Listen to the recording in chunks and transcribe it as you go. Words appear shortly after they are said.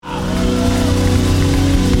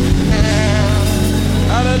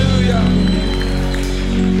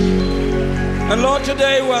Lord,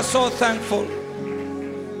 today we are so thankful.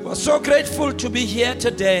 We are so grateful to be here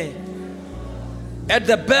today at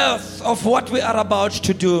the birth of what we are about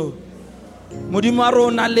to do. But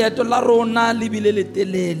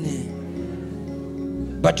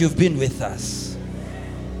you've been with us.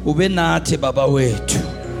 Ubenate baba wetu.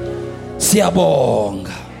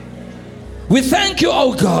 Siyabonga. We thank you,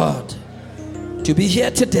 oh God, to be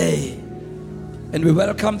here today. And we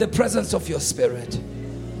welcome the presence of your Spirit.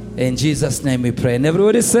 In Jesus' name we pray. And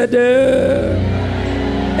everybody said it.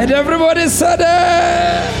 And everybody said it.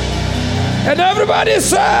 And everybody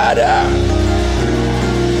said it.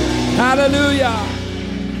 Hallelujah.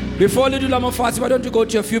 Before Little Lama fast, why don't you go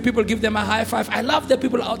to a few people, give them a high five? I love the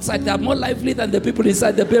people outside. They are more lively than the people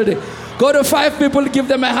inside the building. Go to 5 people, give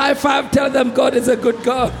them a high five. Tell them God is a good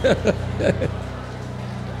God.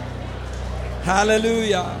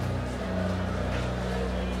 Hallelujah.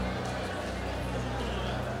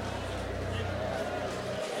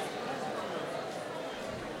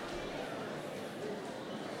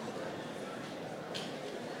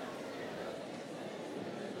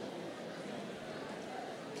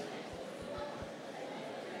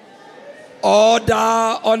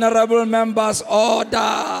 Order, honorable members,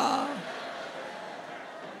 order.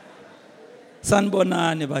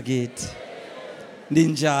 Sanbonani bagit.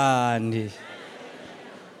 Ninjani.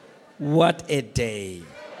 What a day.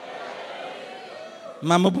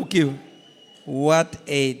 Mama Bukiu. What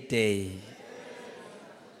a day.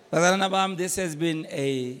 This has been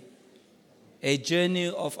a journey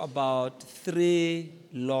of about 3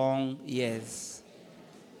 long years.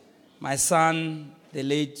 My son, the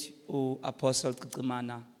late Apostle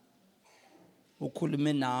Kukumana,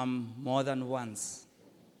 ukhulume nami more than once.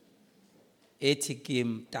 Ethi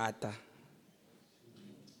kim tata.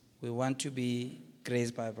 We want to be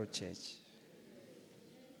Grace Bible Church.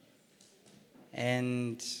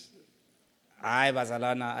 And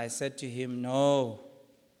I said to him, no,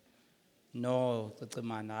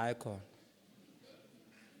 Kukumana, I can't.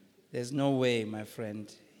 There's no way, my friend.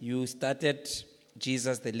 You started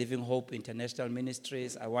Jesus, the Living Hope International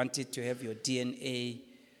Ministries. I wanted to have your DNA,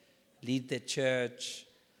 lead the church.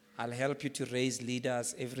 I'll help you to raise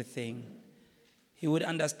leaders, everything. He would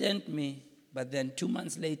understand me, but then 2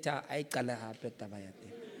 months later, I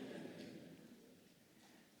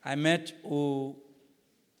met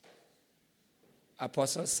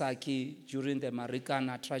Apostle Saki during the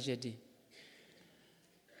Marikana tragedy.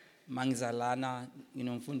 Mangizalana,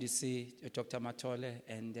 Mfundisi, Dr. Matole,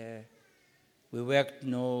 and we worked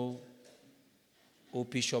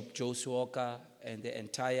Bishop Joe Walker and the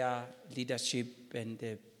entire leadership and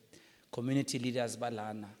the community leaders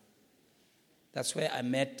Balana. That's where I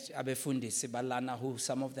met Abefundisi Balana, who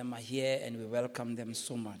some of them are here, and we welcome them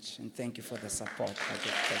so much. And thank you for the support. Thank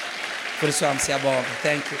you.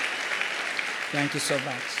 Thank you so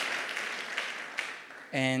much.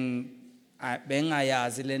 And I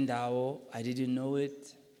didn't know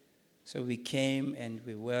it. So we came and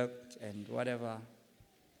we worked and whatever.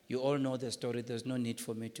 You all know the story. There's no need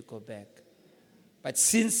for me to go back. But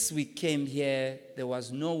since we came here, there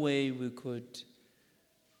was no way we could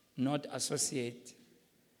not associate.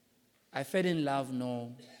 I fell in love,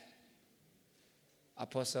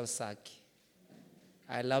 Apostle Saki.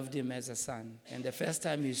 I loved him as a son. And the first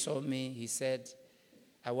time he saw me, he said,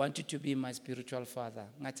 I want you to be my spiritual father.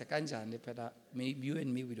 Maybe you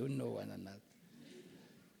and me, we don't know one another.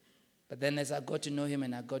 But then as I got to know him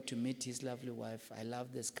and I got to meet his lovely wife, I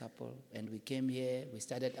love this couple. And we came here, we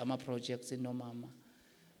started Ama projects in Nomama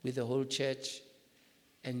with the whole church.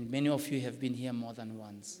 And many of you have been here more than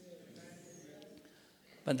once.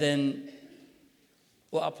 But then,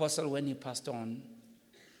 Apostle, when he passed on,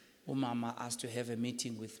 Mama asked to have a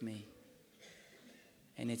meeting with me.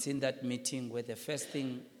 And it's in that meeting where the first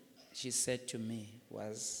thing she said to me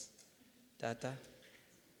was, Tata,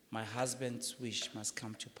 my husband's wish must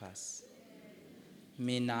come to pass.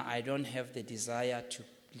 Mina, I don't have the desire to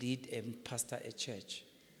lead and pastor a church.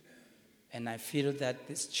 And I feel that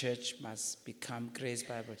this church must become Grace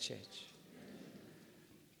Bible Church.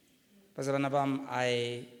 Pastor Nabam,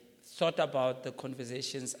 I thought about the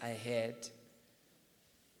conversations I had,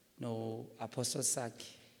 Apostle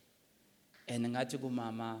Saki, and Ngatugu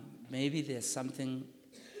Mama, maybe there's something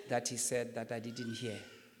that he said that I didn't hear.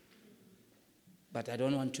 But I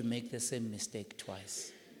don't want to make the same mistake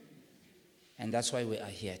twice. And that's why we are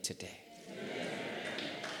here today.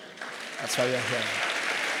 That's why we are here.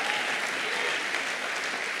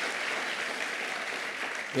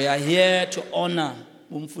 We are here to honor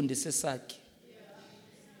Umfundisi Saki.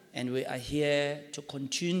 And we are here to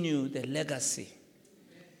continue the legacy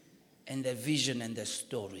and the vision and the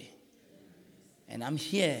story. And I'm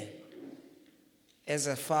here as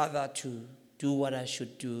a father to do what I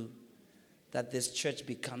should do, that this church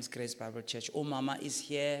becomes Grace Bible Church. Oh, Mama is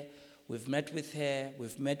here. We've met with her.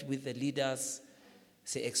 We've met with the leaders.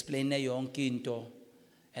 Say, explain yonke into.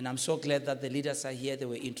 And I'm so glad that the leaders are here. They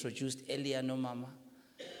were introduced earlier, no, Mama.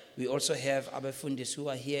 We also have abafundis who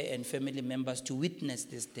are here and family members to witness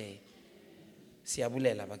this day.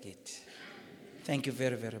 Siyabulela bakithi. Thank you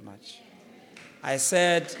very, very much. I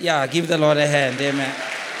said, give the Lord a hand. Amen.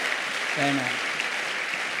 Amen.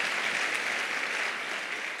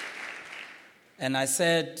 And I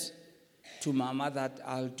said to Mama that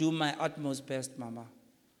I'll do my utmost best, Mama,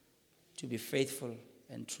 to be faithful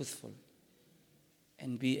and truthful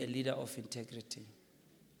and be a leader of integrity.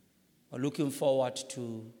 We're looking forward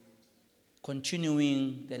to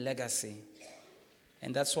continuing the legacy.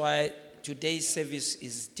 And that's why today's service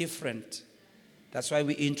is different. That's why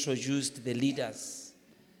we introduced the leaders,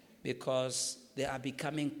 because they are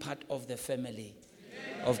becoming part of the family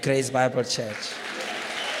of Grace Bible Church.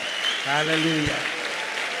 Hallelujah.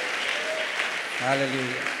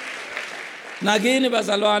 Hallelujah. Nagini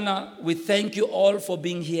bazalwana, we thank you all for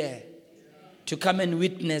being here to come and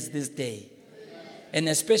witness this day. And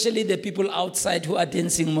especially the people outside who are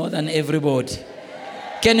dancing more than everybody.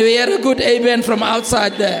 Can we hear a good amen from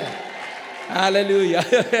outside there?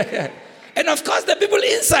 Hallelujah. And of course the people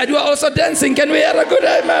inside who are also dancing, can we hear a good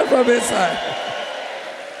amen from inside?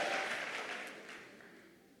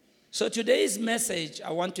 So today's message,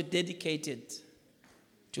 I want to dedicate it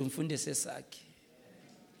to Mfundisi Saki,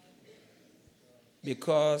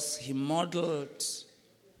 because he modeled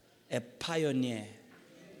a pioneer.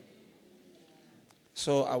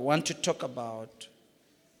 So I want to talk about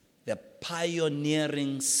the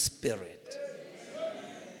pioneering spirit.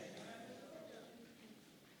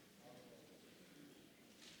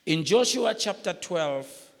 In Joshua chapter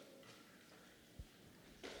 12,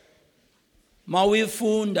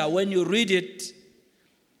 Mawifunda, when you read it,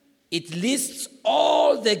 it lists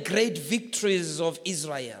all the great victories of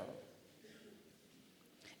Israel.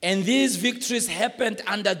 And these victories happened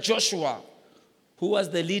under Joshua, who was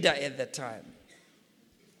the leader at the time.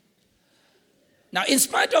 Now, in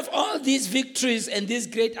spite of all these victories and these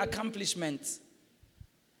great accomplishments,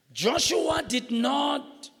 Joshua did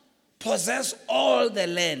not possess all the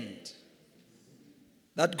land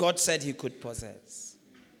that God said he could possess.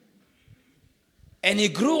 And he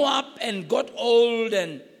grew up and got old,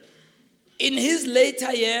 and in his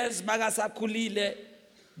later years, Bagasakulile,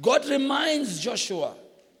 God reminds Joshua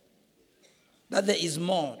that there is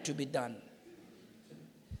more to be done.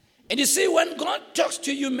 And you see, when God talks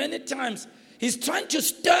to you many times, he's trying to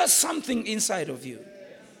stir something inside of you.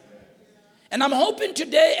 And I'm hoping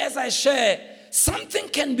today as I share, something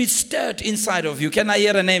can be stirred inside of you. Can I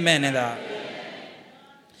hear an amen in that?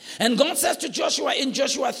 And God says to Joshua in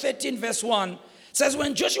Joshua 13 verse 1, says,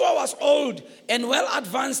 when Joshua was old and well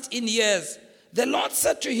advanced in years, the Lord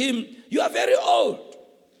said to him, you are very old,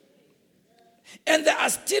 and there are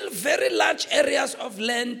still very large areas of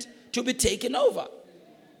land to be taken over.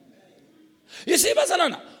 You see,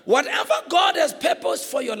 Barcelona, whatever God has purposed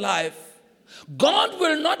for your life, God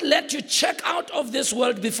will not let you check out of this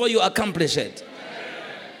world before you accomplish it.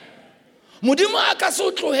 Modimo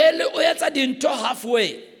akasutlohele o etsa dinto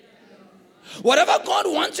halfway. Whatever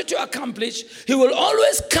God wants you to accomplish, he will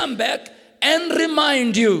always come back and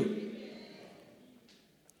remind you.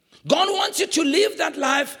 God wants you to live that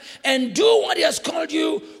life and do what he has called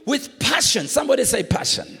you with passion. Somebody say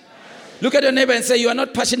passion. Look at your neighbor and say, you are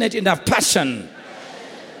not passionate enough. Passion.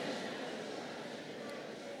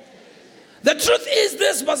 The truth is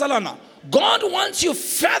this, Barcelona. God wants you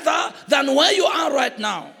further than where you are right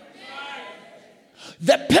now.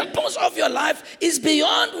 The purpose of your life is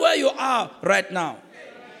beyond where you are right now.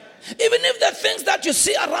 Even if the things that you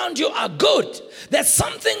see around you are good, there's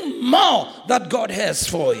something more that God has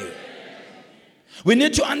for you. We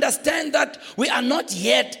need to understand that we are not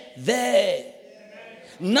yet there.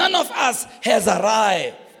 None of us has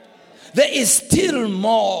arrived. There is still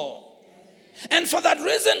more. And for that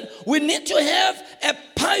reason, we need to have a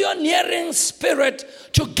pioneering spirit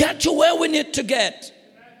to get to where we need to get.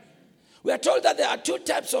 We are told that there are two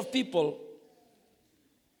types of people,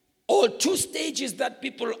 or two stages that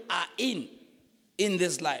people are in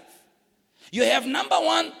this life. You have number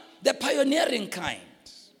one, the pioneering kind.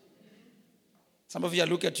 Some of you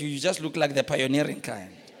look at you, you just look like the pioneering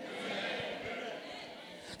kind.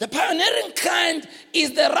 The pioneering kind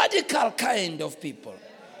is the radical kind of people.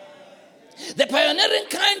 The pioneering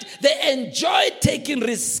kind, they enjoy taking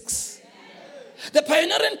risks. The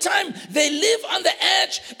pioneering time, they live on the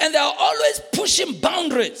edge and they are always pushing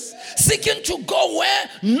boundaries, seeking to go where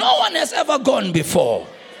no one has ever gone before.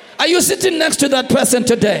 Are you sitting next to that person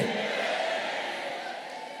today?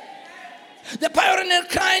 The pioneer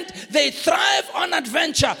kind, they thrive on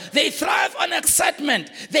adventure. They thrive on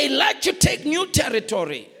excitement. They like to take new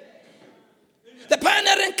territory. The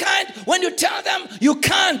pioneering kind, when you tell them you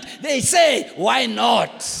can't, they say, why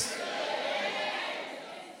not?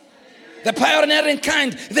 The pioneering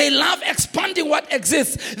kind, they love expanding what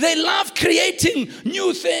exists. They love creating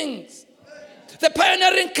new things. The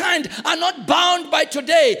pioneering kind are not bound by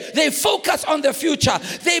today. They focus on the future.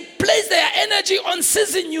 They place their energy on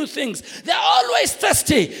seizing new things. They're always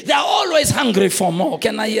thirsty. They're always hungry for more.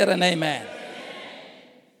 Can I hear an amen?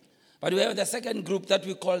 But we have the second group that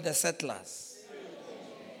we call the settlers.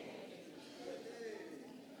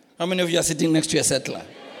 How many of you are sitting next to a settler?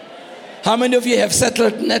 How many of you have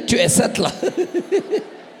settled next to a settler?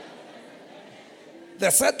 The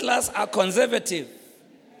settlers are conservative.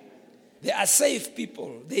 They are safe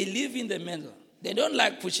people. They live in the middle. They don't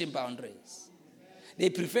like pushing boundaries.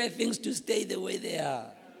 They prefer things to stay the way they are.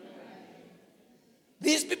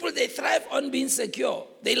 These people, they thrive on being secure.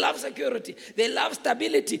 They love security. They love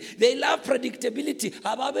stability. They love predictability.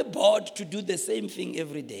 Are they bored to do the same thing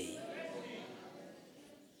every day?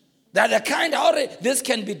 They're the kind, this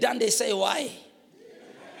can be done. They say, why?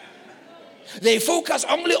 They focus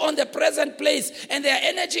only on the present place, and their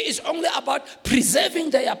energy is only about preserving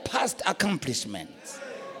their past accomplishments.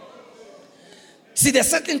 See, the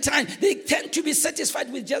certain time, they tend to be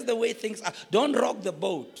satisfied with just the way things are. Don't rock the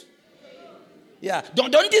boat. Yeah,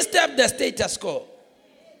 don't disturb the status quo.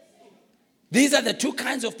 These are the two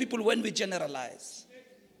kinds of people when we generalize.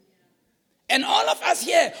 And all of us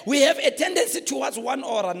here, we have a tendency towards one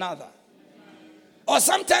or another. Or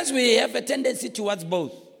sometimes we have a tendency towards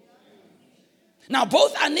both. Now,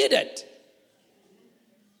 both are needed.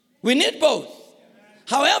 We need both.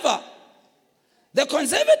 However, the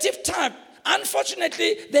conservative type,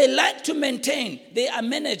 unfortunately, they like to maintain. They are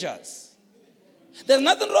managers. There's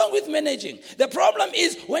nothing wrong with managing. The problem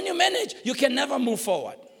is when you manage, you can never move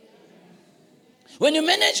forward. When you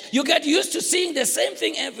manage, you get used to seeing the same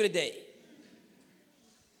thing every day.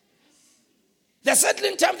 The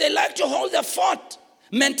settling type, they like to hold the fort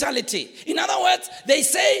mentality. In other words, they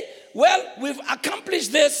say, well, we've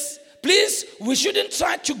accomplished this. Please, we shouldn't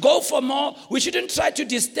try to go for more. We shouldn't try to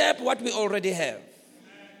disturb what we already have.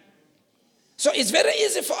 So it's very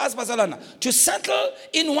easy for us, Barcelona, to settle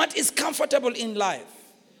in what is comfortable in life.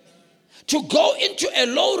 To go into a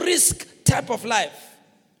low-risk type of life,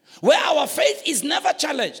 where our faith is never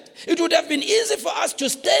challenged. It would have been easy for us to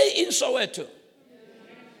stay in Soweto.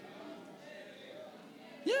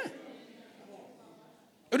 Yeah.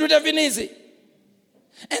 It would have been easy.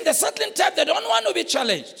 And the settling type, they don't want to be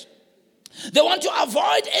challenged. They want to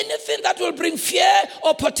avoid anything that will bring fear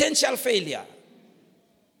or potential failure.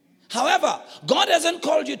 However, God hasn't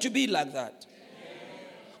called you to be like that.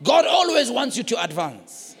 God always wants you to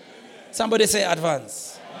advance. Somebody say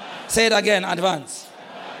advance. Say it again, advance.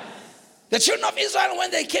 The children of Israel,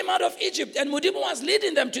 when they came out of Egypt and Mudimu was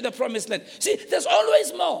leading them to the promised land. See, there's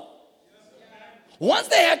always more. Once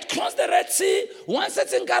they had crossed the Red Sea, once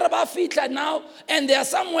it's in Garabafitla now, and they are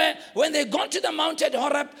somewhere, when they gone to the mountain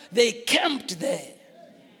Horeb, they camped there.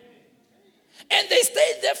 And they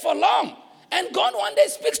stayed there for long. And God one day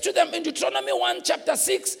speaks to them in Deuteronomy 1, chapter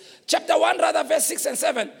 1, verse 6 and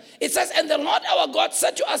 7. It says, and the Lord our God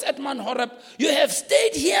said to us at Mount Horeb, you have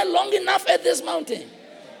stayed here long enough at this mountain.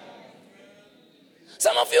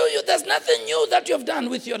 Some of you, there's nothing new that you've done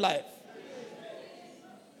with your life.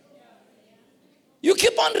 You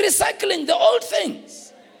keep on recycling the old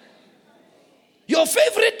things. Your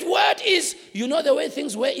favorite word is, you know the way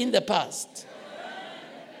things were in the past.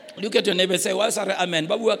 Look at your neighbor and say, well, sorry, amen.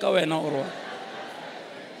 God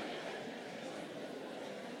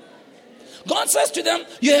says to them,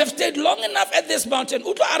 you have stayed long enough at this mountain.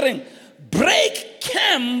 Break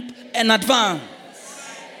camp and advance.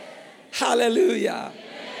 Hallelujah.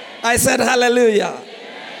 I said hallelujah.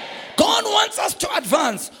 God wants us to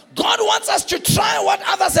advance. God wants us to try what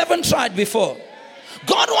others haven't tried before.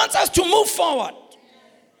 God wants us to move forward.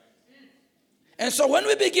 And so when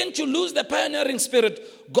we begin to lose the pioneering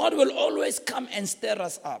spirit, God will always come and stir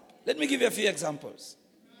us up. Let me give you a few examples.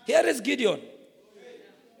 Here is Gideon.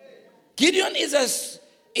 Gideon is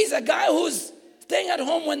a guy who's staying at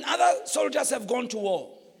home when other soldiers have gone to war.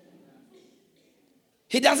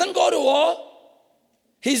 He doesn't go to war.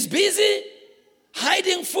 He's busy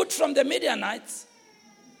hiding food from the Midianites.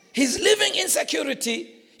 He's living in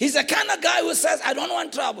security. He's the kind of guy who says, I don't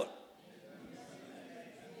want trouble.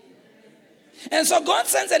 And so God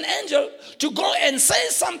sends an angel to go and say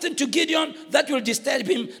something to Gideon that will disturb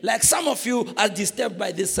him, like some of you are disturbed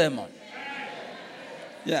by this sermon.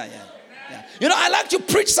 Yeah. You know, I like to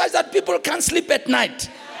preach such that people can't sleep at night.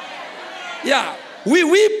 Yeah. We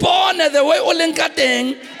born the way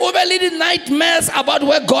Olenkateng, over leading nightmares about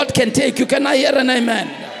where God can take you. Can I hear an amen?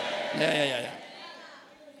 Yeah.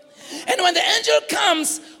 And when the angel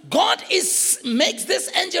comes, God makes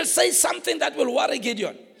this angel say something that will worry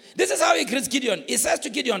Gideon. This is how he greets Gideon. He says to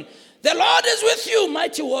Gideon, "The Lord is with you,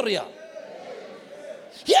 mighty warrior."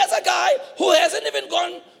 Here's a guy who hasn't even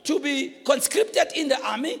gone to be conscripted in the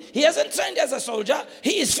army. He hasn't trained as a soldier.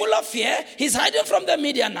 He is full of fear. He's hiding from the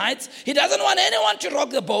Midianites. He doesn't want anyone to rock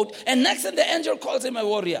the boat. And next thing, the angel calls him a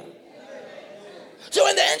warrior. So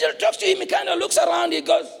when the angel talks to him, he kind of looks around. He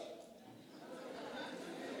goes,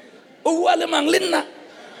 "Uwale manglina."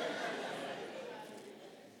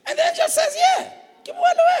 And the angel says, "Yeah, keep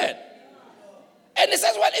well. And he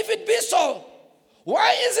says, "Well, if it be so,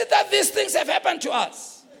 why is it that these things have happened to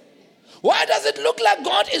us? Why does it look like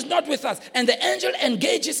God is not with us?" And the angel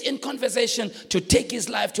engages in conversation to take his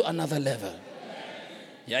life to another level.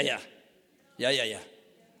 Yeah.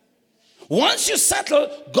 Once you settle,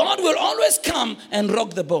 God will always come and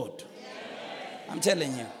rock the boat. I'm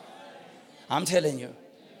telling you.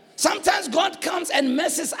 Sometimes God comes and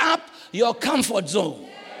messes up your comfort zone.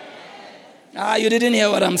 You didn't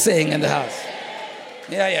hear what I'm saying in the house.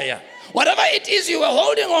 Yeah. Whatever it is you were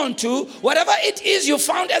holding on to, whatever it is you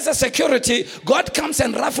found as a security, God comes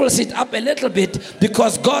and ruffles it up a little bit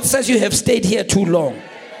because God says you have stayed here too long.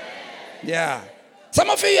 Yeah. Some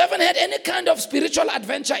of you haven't had any kind of spiritual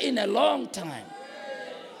adventure in a long time.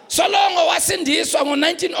 So long was in this in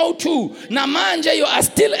 1902. Namanje, you are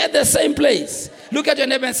still at the same place. Look at your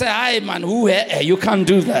neighbor and say, "Hi man, you can't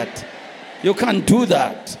do that. You can't do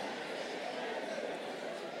that."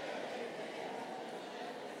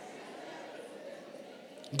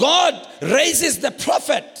 God raises the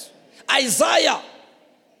prophet Isaiah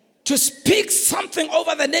to speak something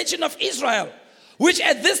over the nation of Israel, which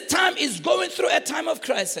at this time is going through a time of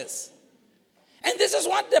crisis. And this is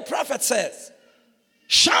what the prophet says: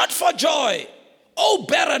 "Shout for joy, O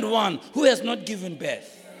barren one who has not given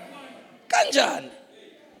birth." Kanjan,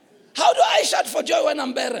 how do I shout for joy when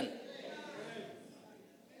I'm barren?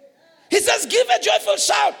 He says, "Give a joyful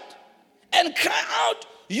shout and cry out,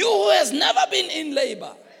 you who has never been in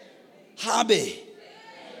labor." Habe.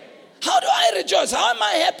 How do I rejoice? How am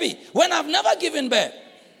I happy when I've never given birth?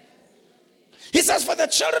 He says, "For the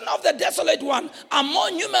children of the desolate one are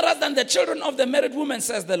more numerous than the children of the married woman,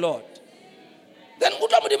 says the Lord." Then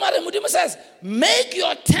Mudimu says, "Make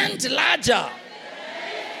your tent larger."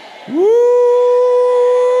 Woo!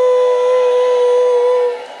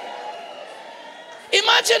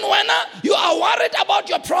 Imagine when you are worried about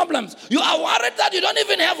your problems. You are worried that you don't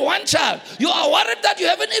even have one child. You are worried that you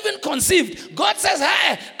haven't even conceived. God says,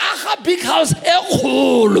 "Hey, aha, big house,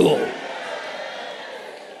 ekhulu."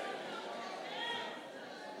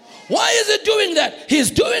 Why is he doing that? He's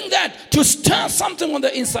doing that to stir something on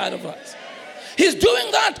the inside of us. He's doing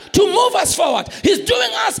that to move us forward. He's doing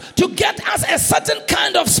us to get us a certain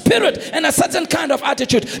kind of spirit and a certain kind of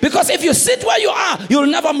attitude. Because if you sit where you are, you'll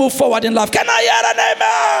never move forward in life. Can I hear an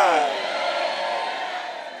amen?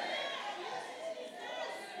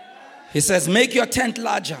 He says, "Make your tent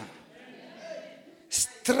larger.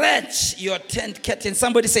 Stretch your tent curtain."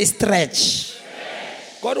 Somebody say stretch.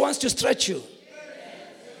 God wants to stretch you.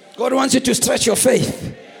 God wants you to stretch your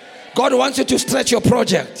faith. God wants you to stretch your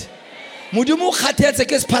project. God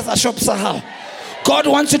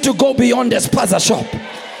wants you to go beyond the spaza shop.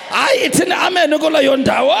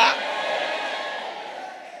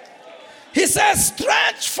 He says,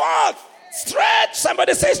 "Stretch forth." Stretch.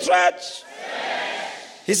 Somebody say stretch. Stretch.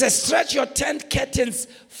 He says, "Stretch your tent curtains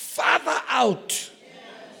farther out.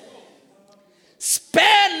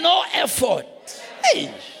 Spare no effort."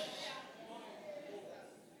 Hey.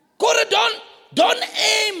 Don't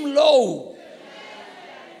aim low.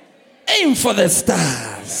 Aim for the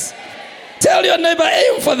stars. Tell your neighbor,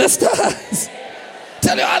 aim for the stars.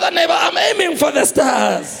 Tell your other neighbor, I'm aiming for the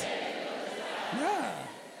stars. Yeah.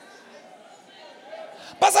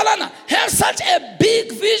 Basalana, have such a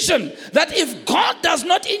big vision that if God does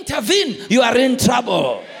not intervene, you are in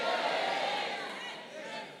trouble.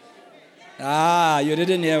 You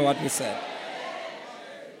didn't hear what we said.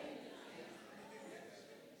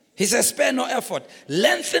 He says, "Spare no effort.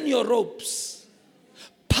 Lengthen your ropes.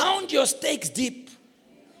 Pound your stakes deep,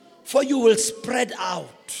 for you will spread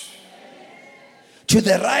out to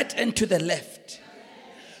the right and to the left.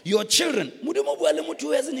 Your children," who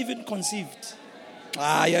hasn't even conceived.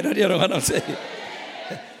 You don't hear what I'm saying.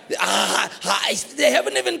 They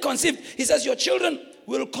haven't even conceived. He says, "Your children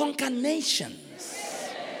will conquer nations."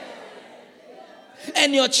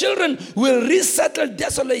 and your children will resettle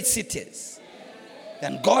desolate cities.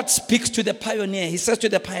 Then God speaks to the pioneer. He says to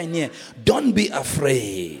the pioneer, don't be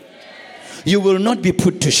afraid. You will not be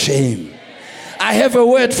put to shame. I have a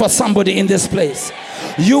word for somebody in this place.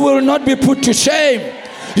 You will not be put to shame.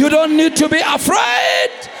 You don't need to be afraid.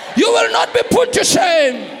 You will not be put to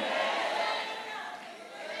shame.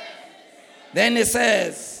 Then he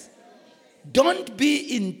says, don't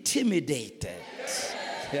be intimidated.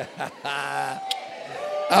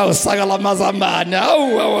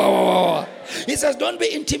 He says, don't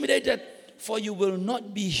be intimidated, for you will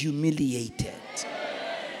not be humiliated.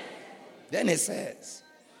 Then he says,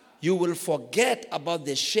 you will forget about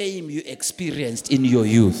the shame you experienced in your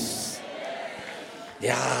youth.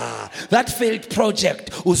 Yeah, that failed project,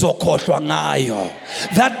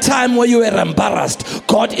 that time where you were embarrassed,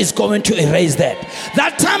 God is going to erase that.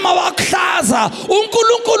 That time our class,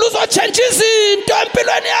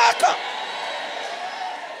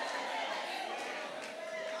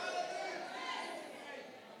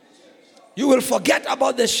 you will forget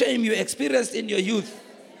about the shame you experienced in your youth.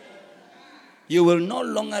 You will no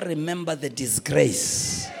longer remember the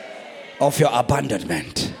disgrace of your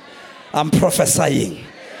abandonment. I'm prophesying.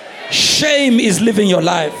 Shame is living your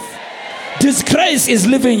life. Disgrace is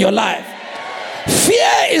living your life.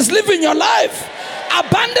 Fear is living your life.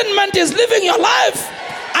 Abandonment is living your life.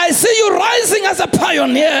 I see you rising as a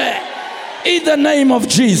pioneer in the name of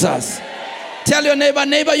Jesus. Tell your neighbor,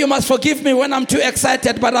 you must forgive me when I'm too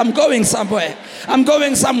excited, but I'm going somewhere. I'm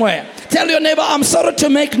going somewhere. Tell your neighbor, I'm sorry to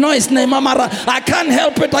make noise, Neymamara. I can't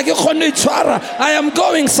help it. I am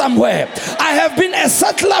going somewhere. I have been a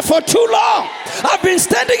settler for too long. I've been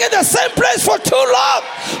standing in the same place for too long.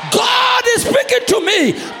 God is speaking to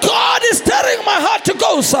me. God is stirring my heart to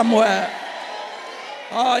go somewhere.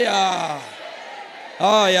 Oh yeah.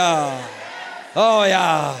 Oh yeah. Oh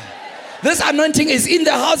yeah. This anointing is in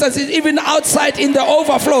the house and is even outside in the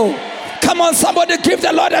overflow. Come on, somebody give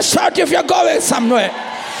the Lord a shout if you're going somewhere.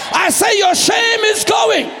 I say your shame is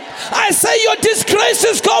going. I say your disgrace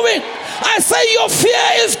is going. I say your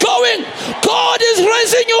fear is going. God is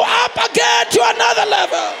raising you up again to another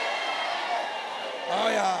level. Oh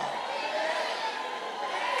yeah.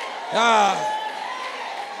 Yeah.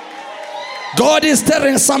 God is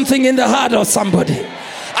stirring something in the heart of somebody.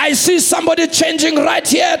 I see somebody changing right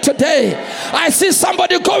here today. I see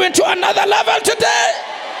somebody going to another level today.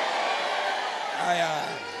 Oh yeah.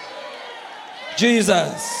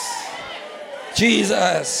 Jesus.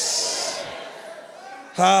 Jesus.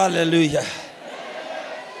 Hallelujah.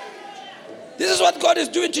 This is what God is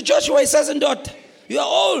doing to Joshua. He says, "Daughter, you are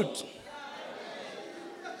old,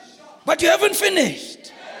 but you haven't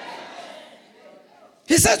finished."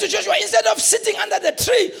 He says to Joshua, instead of sitting under the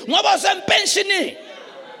tree, ngoba usempensionini,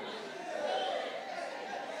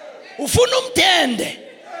 ufuna umtende.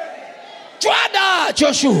 Twada,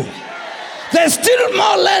 Joshua. There's still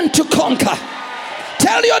more land to conquer.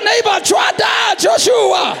 Tell your neighbor, Twada,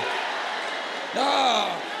 Joshua. Oh,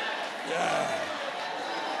 yeah.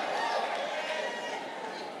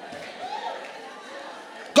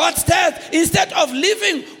 God says, instead of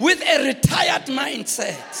living with a retired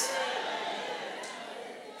mindset,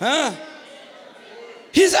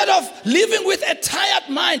 instead of living with a tired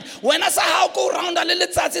mind, when I say how go around a little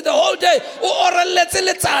the whole day, or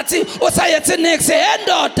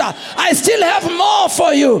I still have more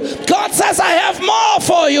for you. God says, I have more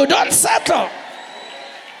for you. Don't settle.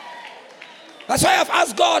 That's why I've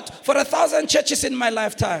asked God for 1,000 churches in my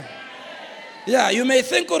lifetime. Yeah, you may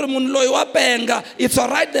think it's all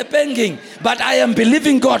right, the banging, but I am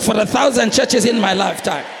believing God for 1,000 churches in my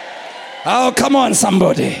lifetime. Oh, come on,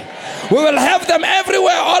 somebody. We will have them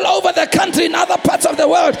everywhere, all over the country, in other parts of the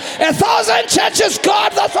world. 1,000 churches,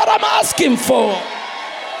 God, that's what I'm asking for.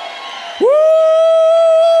 Woo!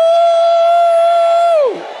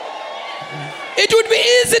 It would be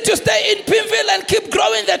easy to stay in Pimville and keep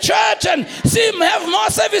growing the church and see have more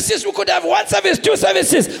services. We could have 1 service, 2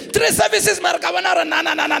 services, 3 services. I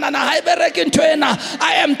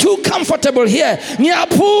am too comfortable here. I'm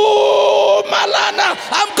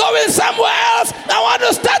going somewhere else. I want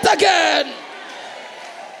to start again.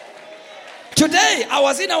 Today, I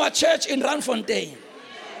was in our church in Randfontein.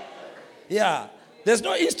 Yeah, there's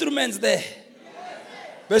no instruments there.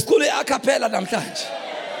 Beskule a cappella namhlanje.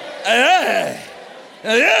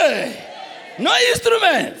 No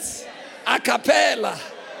instruments. A cappella.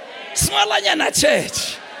 Smallanyana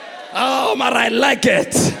church. Oh, but I like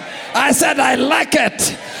it. I said I like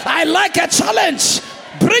it. I like a challenge.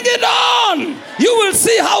 Bring it on. You will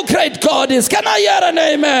see how great God is. Can I hear an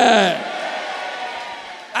amen?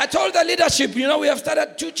 I told the leadership, we have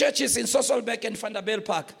started 2 churches in Sossolbeck and Vanderbijl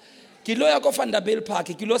Park. Kilo ya ko Vanderbilt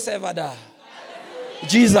Park, kilo server da.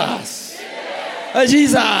 Jesus.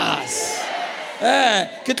 Jesus.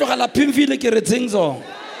 Ke tlogela Pimville ke re tsengzo.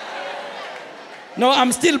 No,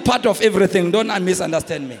 I'm still part of everything. Don't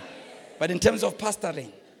misunderstand me. But in terms of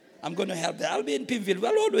pastoring, I'm going to help them. I'll be in Pimville.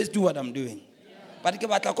 I'll always do what I'm doing. But ke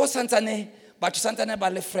batla ko santane, but santane ba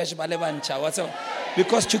le fresh, ba le bancha. What's up?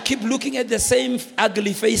 Because to keep looking at the same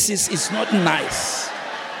ugly faces is not nice.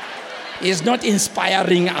 It's not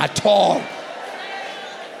inspiring at all.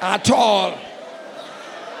 At all.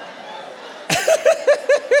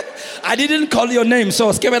 I didn't call your name,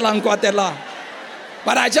 so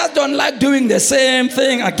but I just don't like doing the same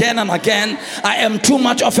thing again and again. I am too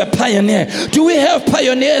much of a pioneer. Do we have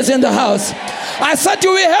pioneers in the house? I said,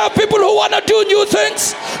 do we have people who want to do new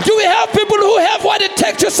things? Do we have people who have what it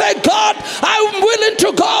takes to say, God, I'm willing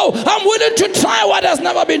to go. I'm willing to try what has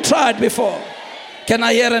never been tried before. Can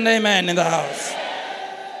I hear an amen in the house?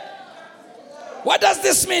 What does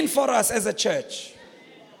this mean for us as a church?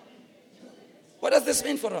 What does this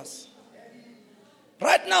mean for us?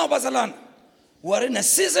 Right now, Barcelona, we're in a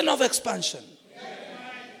season of expansion.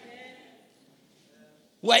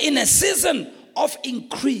 We're in a season of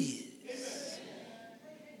increase.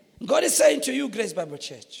 God is saying to you, Grace Bible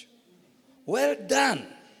Church, well done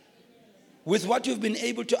with what you've been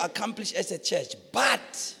able to accomplish as a church.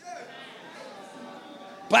 But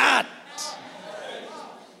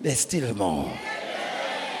there's still more.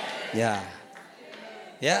 Yeah.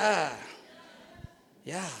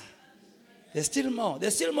 There's still more.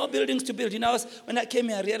 There's still more buildings to build. When I came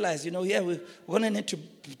here, I realized, we're going to need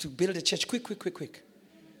to build a church quick. We're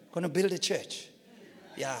going to build a church.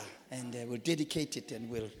 Yeah, and we'll dedicate it, and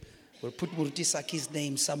we'll put Murtisaki's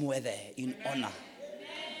name somewhere there in honor.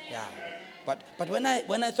 Yeah. But when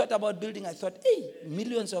I thought about building, I thought, hey,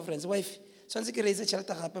 millions of friends. Wife, sonse ke raise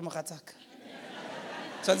tšhelete gape mogatsaka.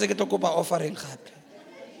 Sonse ke tokopa offering gape.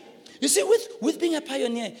 You see, with being a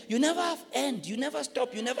pioneer, you never have end. You never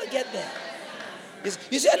stop. You never get there.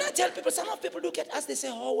 You see, and I tell people, some of people look at us, they say,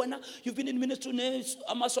 oh, when you've been in ministry,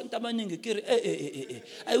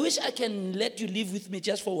 I wish I can let you live with me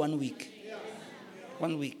just for 1 week.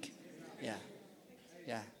 1 week.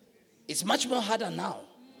 Yeah. It's much more harder now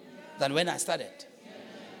than when I started.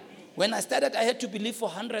 When I started, I had to believe for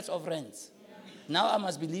hundreds of rents. Now I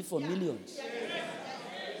must believe for millions.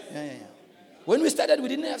 Yeah. When we started, we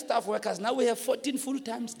didn't have staff workers. Now we have 14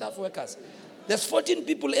 full-time staff workers. There's 14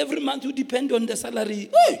 people every month who depend on the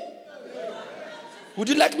salary. Hey! Would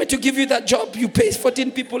you like me to give you that job? You pay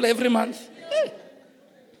 14 people every month. Hey!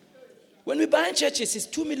 When we buy churches, it's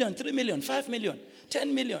 2 million, 3 million, 5 million,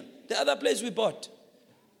 10 million. The other place we bought.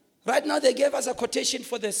 Right now, they gave us a quotation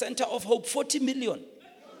for the Center of Hope, 40 million.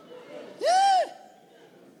 Yeah!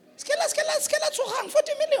 Skela,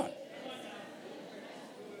 40 million.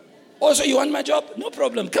 Also, you want my job? No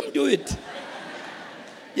problem. Come do it.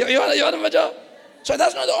 You want my job? So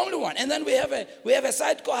that's not the only one. And then we have a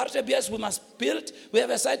site called Hartebias we must build. We have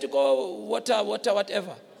a site to go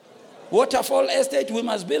whatever. Waterfall estate we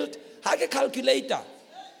must build. Have a calculator.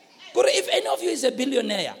 If any of you is a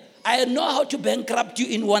billionaire, I know how to bankrupt you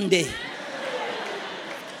in 1 day.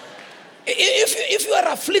 If you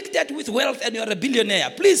are afflicted with wealth and you are a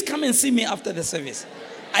billionaire, please come and see me after the service.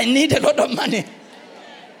 I need a lot of money.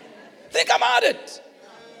 Think about it.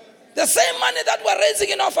 The same money that we're raising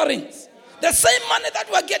in offerings, the same money that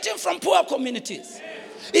we're getting from poor communities,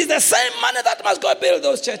 is the same money that must go build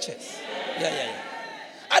those churches. Yeah.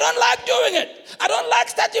 I don't like doing it. I don't like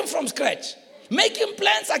starting from scratch. Making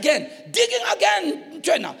plans again, digging again,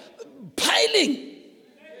 piling.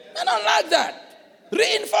 I don't like that.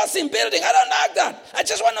 Reinforcing building. I don't like that. I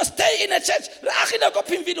just want to stay in a church.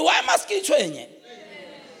 Why must I?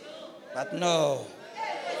 But no.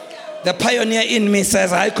 The pioneer in me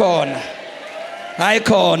says, Icon.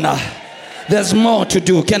 There's more to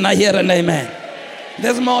do. Can I hear an amen?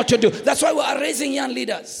 There's more to do. That's why we are raising young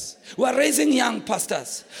leaders. We are raising young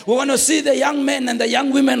pastors. We want to see the young men and the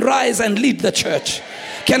young women rise and lead the church.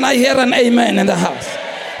 Can I hear an amen in the house?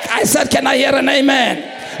 I said, can I hear an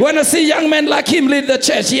amen? We want to see young men like him lead the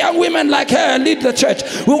church. Young women like her lead the church.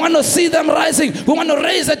 We want to see them rising. We want to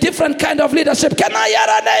raise a different kind of leadership. Can I hear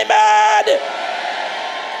an amen?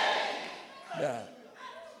 Yeah.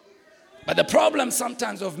 But the problem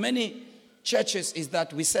sometimes of many churches is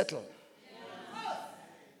that we settle.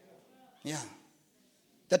 Yeah.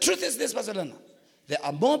 The truth is this, Barcelona. There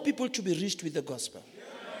are more people to be reached with the gospel.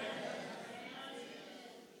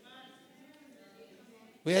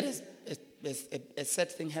 We had a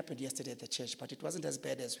sad thing happened yesterday at the church, but it wasn't as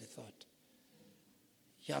bad as we thought.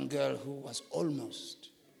 Young girl who was almost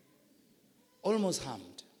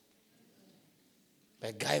harmed. by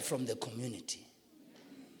a guy from the community.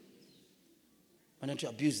 Wanted to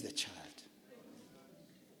abuse the child.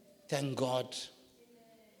 Thank God,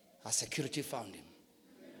 our security found him.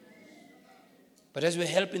 But as we're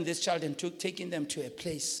helping this child and taking them to a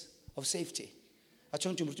place of safety,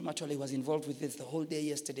 Achong Matole was involved with this the whole day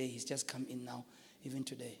yesterday. He's just come in now, even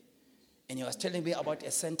today. And he was telling me about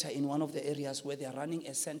a center in one of the areas where they're running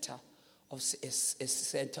a center for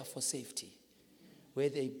safety, where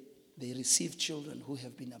they receive children who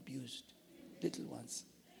have been abused, little ones.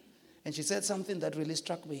 And she said something that really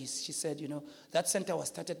struck me. She said, that center was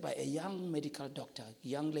started by a young medical doctor, a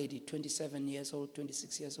young lady, 27 years old,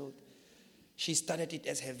 26 years old. She started it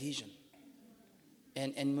as her vision.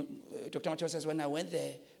 And Dr. Mateo says, when I went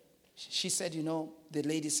there, she said, the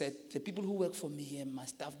lady said, the people who work for me here, my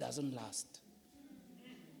staff doesn't last.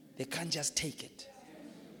 They can't just take it.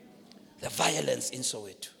 The violence in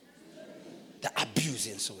Soweto. The abuse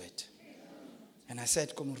in Soweto. And I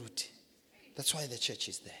said, Komuruti, that's why the church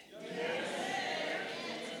is there.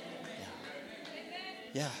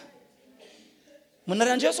 Yeah.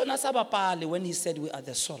 Munaranjeso nasaba pale when he said we are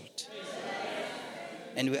the salt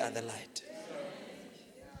and we are the light.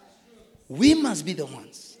 We must be the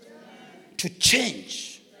ones to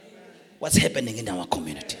change what's happening in our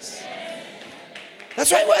communities.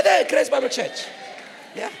 That's why we're there at Grace Bible Church.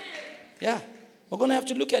 Yeah. We're going to have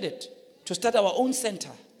to look at it to start our own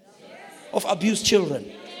center of abused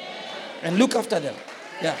children and look after them.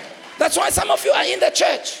 Yeah. That's why some of you are in the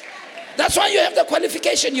church. That's why you have the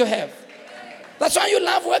qualification you have. That's why you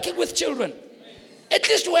love working with children. At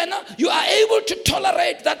least when you are able to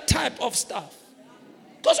tolerate that type of stuff.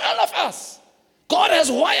 Because all of us, God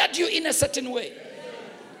has wired you in a certain way.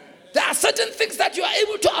 There are certain things that you are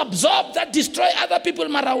able to absorb that destroy other people.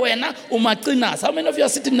 Marawena or Matrinas. How many of you are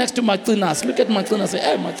sitting next to Matrinas? Look at Matrinas. Say,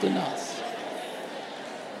 hey, Matrinas.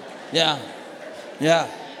 Yeah.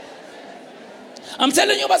 I'm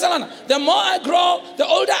telling you, Barcelona, the more I grow, the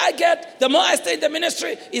older I get, the more I stay in the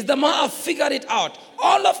ministry, is the more I figure it out.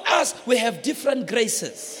 All of us, we have different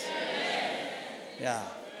graces. Yeah.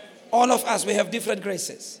 All of us, we have different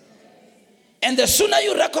graces. And the sooner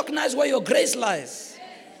you recognize where your grace lies,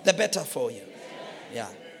 the better for you. Yeah.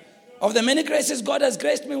 Of the many graces God has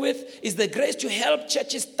graced me with, is the grace to help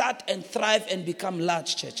churches start and thrive and become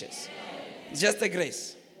large churches. It's just a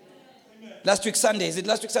grace. Last week Sunday, is it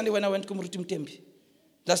last week Sunday when I went to Muruti Mtembi?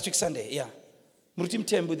 Last week Sunday, yeah. Muruti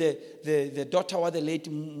Mtembi, the daughter of the late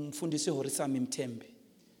Mfundisi Horisami Mtembi,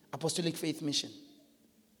 Apostolic Faith Mission.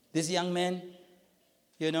 This young man,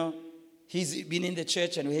 he's been in the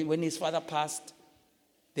church, and when his father passed,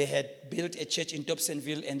 they had built a church in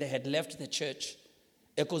Dobsonville, and they had left the church,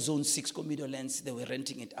 Echo Zone 6, Comedolands, they were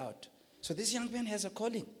renting it out. So this young man has a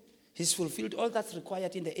calling. He's fulfilled all that's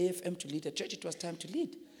required in the AFM to lead a church. It was time to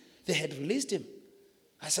lead. They had released him.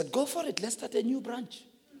 I said, go for it. Let's start a new branch.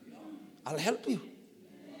 I'll help you.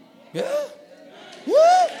 Yeah. Woo!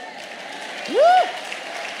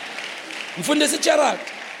 Mfundisi Gerald.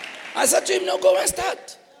 I said to him, no, go and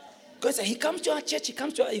start. Because he comes to our church, he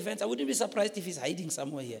comes to our events. I wouldn't be surprised if he's hiding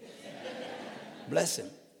somewhere here. Bless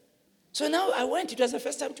him. So now I went. It was the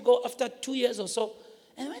first time to go after 2 years or so.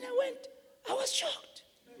 And when I went, I was shocked.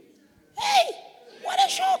 Hey, what a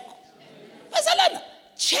shock. Barcelona.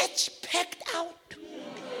 Church packed out.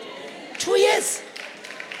 2 years.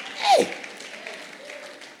 Hey.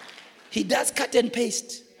 He does cut and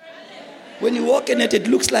paste. When you walk in it, it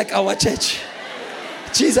looks like our church.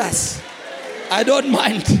 Jesus. I don't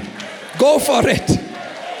mind. Go for it.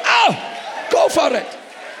 Oh, go for it.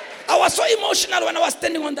 I was so emotional when I was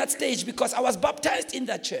standing on that stage because I was baptized in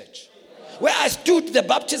that church. Where I stood, the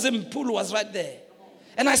baptism pool was right there.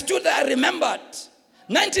 And I stood there, I remembered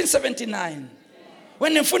 1979.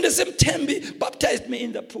 When Mfundisi Mtembi baptized me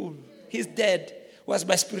in the pool, his dad was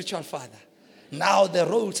my spiritual father. Now the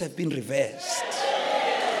roles have been reversed.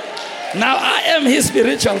 Now I am his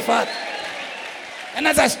spiritual father. And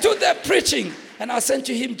as I stood there preaching, and I said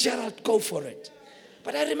to him, Gerald, go for it.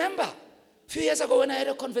 But I remember a few years ago when I had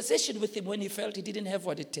a conversation with him when he felt he didn't have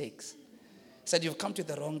what it takes. He said, you've come to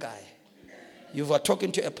the wrong guy. You were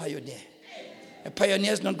talking to a pioneer. A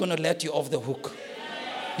pioneer is not going to let you off the hook.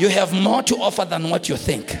 You have more to offer than what you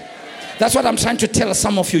think. That's what I'm trying to tell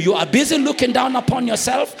some of you. You are busy looking down upon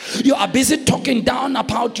yourself. You are busy talking down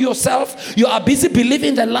about yourself. You are busy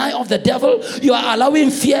believing the lie of the devil. You are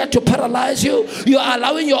allowing fear to paralyze you. You are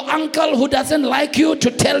allowing your uncle who doesn't like you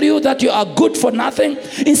to tell you that you are good for nothing.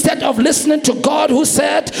 Instead of listening to God who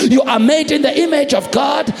said you are made in the image of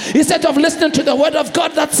God. Instead of listening to the word of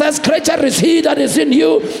God that says greater is he that is in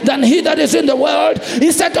you than he that is in the world.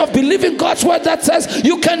 Instead of believing God's word that says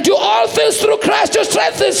you can do all things through Christ who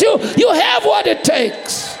strengthens you. You have what it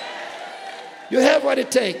takes. You have what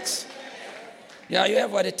it takes. Yeah, you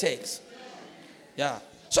have what it takes. Yeah.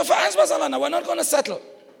 So for us, Basalana, we're not going to settle.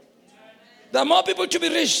 There are more people to be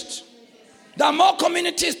reached. There are more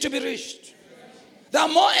communities to be reached. There are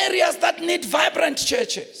more areas that need vibrant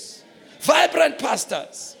churches, vibrant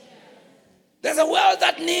pastors. There's a world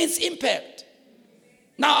that needs impact.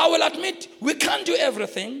 Now, I will admit, we can't do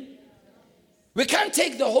everything. We can't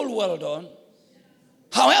take the whole world on.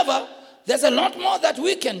 However, there's a lot more that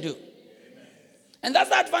we can do. And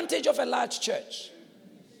that's the advantage of a large church.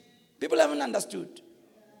 People haven't understood.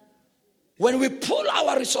 When we pull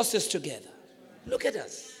our resources together, look at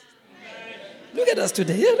us. Look at us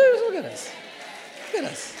today. Yeah, look at us. Look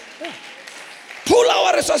at us. Yeah. Pull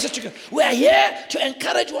our resources together. We are here to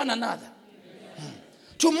encourage one another.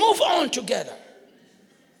 To move on together.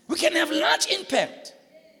 We can have large impact.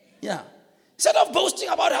 Yeah. Instead of boasting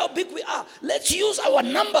about how big we are, let's use our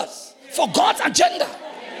numbers for God's agenda.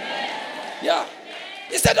 Yeah.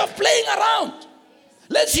 Instead of playing around,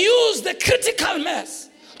 let's use the critical mass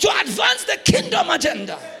to advance the kingdom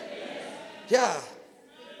agenda. Yeah.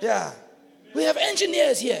 Yeah. We have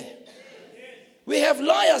engineers here. We have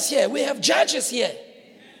lawyers here. We have judges here.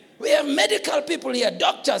 We have medical people here,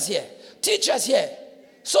 doctors here, teachers here,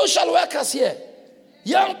 social workers here,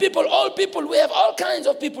 young people, old people. We have all kinds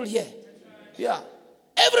of people here. Yeah.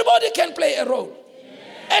 Everybody can play a role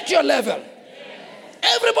at your level.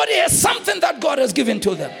 Everybody has something that God has given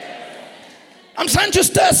to them. I'm trying to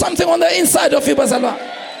stir something on the inside of you, Bazalwa.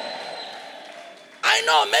 I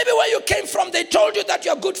know maybe where you came from, they told you that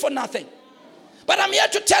you're good for nothing. But I'm here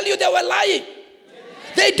to tell you they were lying.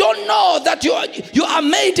 They don't know that you are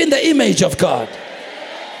made in the image of God.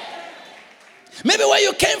 Maybe where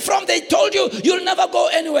you came from, they told you you'll never go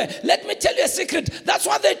anywhere. Let me tell you a secret. That's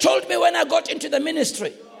what they told me when I got into the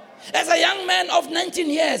ministry. As a young man of 19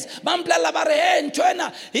 years, here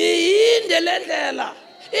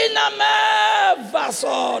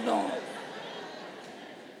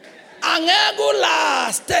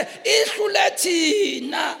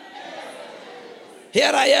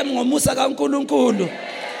I am, ngomusa kaNkulunkulu.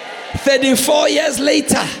 34 years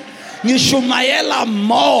later, ngishumayela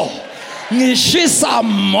more, ngishisa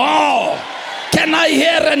more. Can I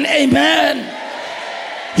hear an amen?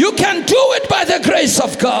 You can do it by the grace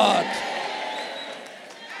of God.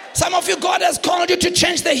 Some of you, God has called you to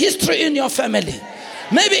change the history in your family.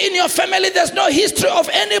 Maybe in your family there's no history of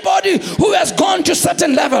anybody who has gone to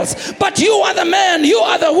certain levels. But you are the man, you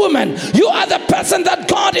are the woman, you are the person that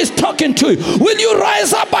God is talking to. Will you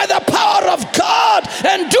rise up by the power of God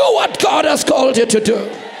and do what God has called you to do?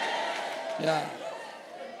 Yeah.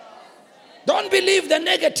 Don't believe the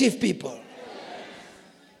negative people.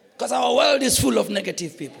 Because our world is full of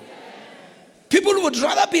negative people. People would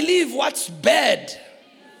rather believe what's bad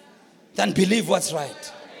than believe what's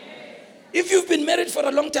right. If you've been married for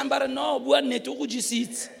a long time, but no,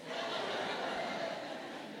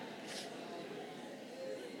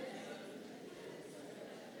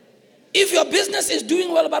 if your business is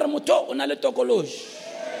doing well,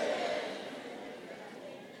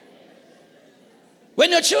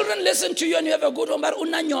 when your children listen to you and you have a good home,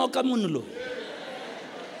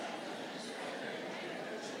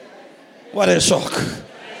 what a shock.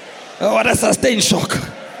 What a sustained shock.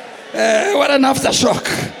 What an aftershock.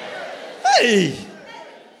 Hey.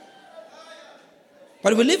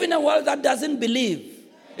 But we live in a world that doesn't believe.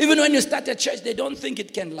 Even when you start a church, they don't think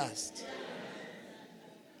it can last.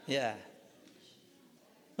 Yeah.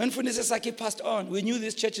 When Fundise Saki passed on, we knew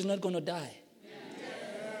this church is not going to die.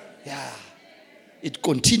 Yeah. It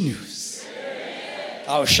continues.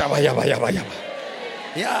 Oh, shaba, yaba, yaba, yaba.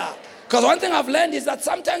 Yeah. Because one thing I've learned is that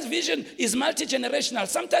sometimes vision is multi-generational.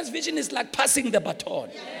 Sometimes vision is like passing the baton.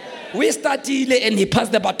 We started and he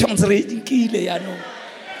passed the batons. But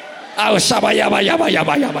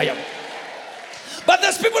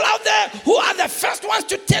there's people out there who are the first ones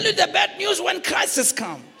to tell you the bad news when crisis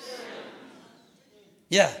comes.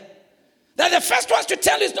 Yeah. They're the first ones to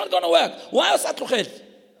tell you it's not going to work. Why is that?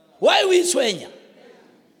 Why we swing?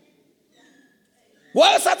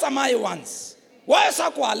 Why is that Amai once? Why is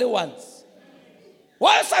that Kwale once?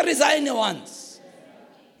 Why is that resign once?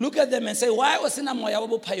 Look at them and say, why was in a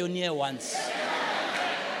Moyabu pioneer once?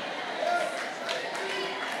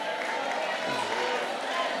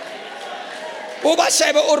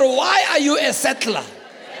 Why are you a settler?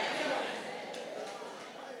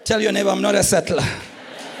 Tell your neighbor, I'm not a settler.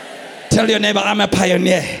 Tell your neighbor, I'm a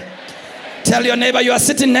pioneer. Tell your neighbor, you are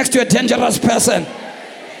sitting next to a dangerous person.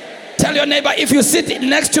 Tell your neighbor, if you sit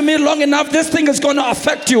next to me long enough, this thing is going to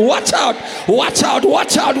affect you. Watch out, watch out,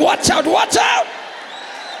 watch out, watch out, watch out.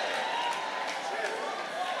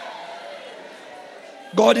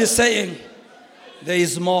 God is saying, there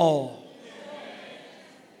is more.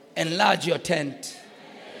 Enlarge your tent.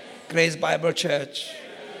 Grace Bible Church.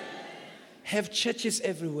 Have churches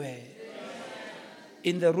everywhere.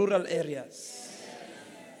 In the rural areas.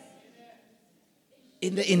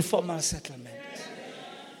 In the informal settlement.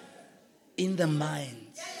 In the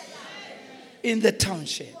mines. In the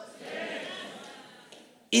township.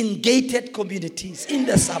 In gated communities. In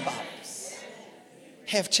the suburbs.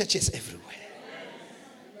 Have churches everywhere.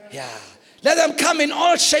 Yeah. Let them come in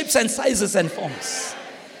all shapes and sizes and forms.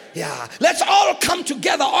 Yeah. Let's all come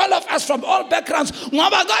together, all of us from all backgrounds.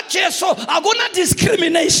 Ngoba kaJesu akuna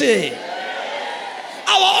discrimination.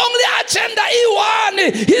 Our only agenda is one.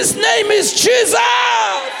 His name is Jesus.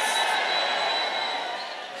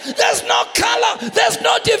 There's no color, there's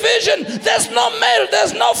no division, there's no male,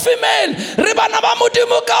 there's no female. Ribana ba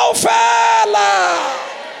modimo kaofela.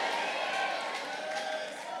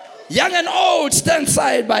 Young and old stand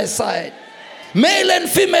side by side. Male and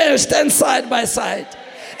female stand side by side.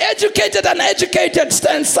 Educated and uneducated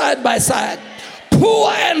stand side by side. Poor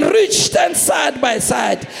and rich stand side by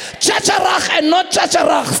side. Chacharach and not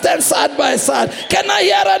chacharach stand side by side. Can I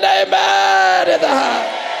hear an amen in the house?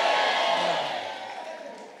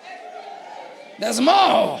 There's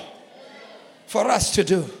more for us to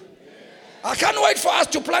do. I can't wait for us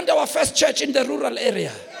to plant our first church in the rural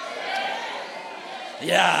area.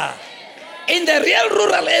 Yeah. In the real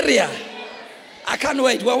rural area. I can't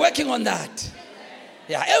wait. We're working on that.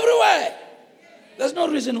 Yeah, everywhere. There's no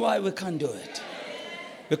reason why we can't do it.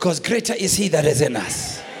 Because greater is He that is in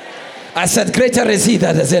us. I said greater is He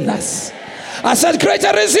that is in us. I said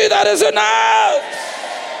greater is He that is in us.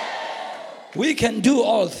 We can do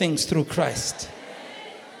all things through Christ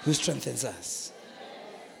who strengthens us.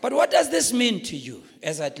 But what does this mean to you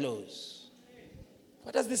as I close?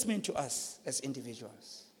 What does this mean to us as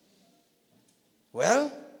individuals?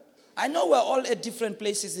 Well, I know we're all at different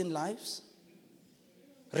places in lives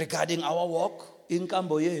regarding our walk in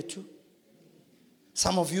Kambo yetu.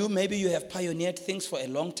 Some of you, maybe you have pioneered things for a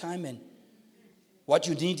long time, and what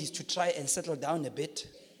you need is to try and settle down a bit.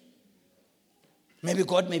 Maybe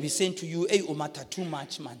God may be saying to you, hey, umata too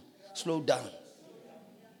much, man. Slow down.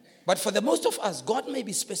 But for the most of us, God may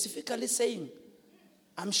be specifically saying,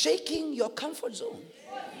 I'm shaking your comfort zone.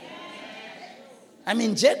 I'm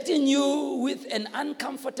injecting you with an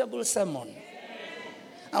uncomfortable sermon.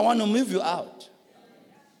 I want to move you out.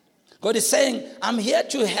 God is saying, I'm here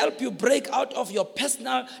to help you break out of your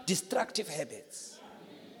personal destructive habits.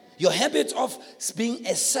 Your habits of being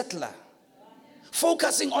a settler.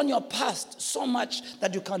 Focusing on your past so much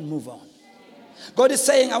that you can't move on. God is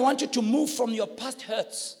saying, I want you to move from your past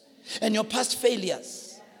hurts and your past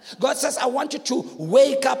failures. God says, I want you to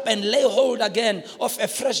wake up and lay hold again of a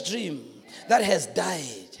fresh dream that has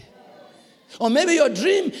died. Or maybe your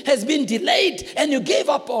dream has been delayed and you gave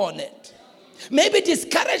up on it. Maybe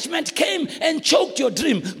discouragement came and choked your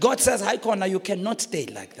dream. God says, hi, Kona, you cannot stay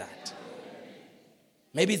like that.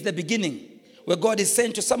 Maybe it's the beginning where God is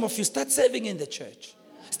saying to some of you, start serving in the church.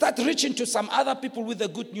 Start reaching to some other people with the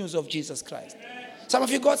good news of Jesus Christ. Some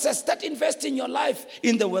of you, God says, start investing your life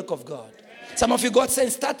in the work of God. Some of you, God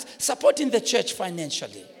says, start supporting the church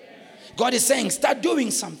financially. God is saying, start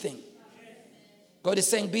doing something. God is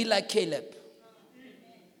saying, be like Caleb.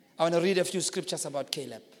 I want to read a few scriptures about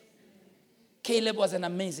Caleb. Caleb was an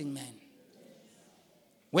amazing man.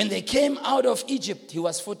 When they came out of Egypt, he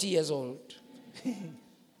was 40 years old.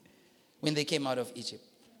 When they came out of Egypt.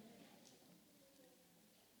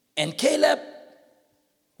 And Caleb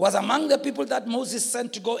was among the people that Moses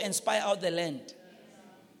sent to go and spy out the land.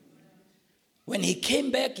 When he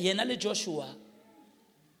came back, Yenale Joshua,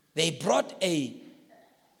 they brought a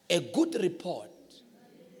good report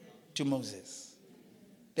to Moses.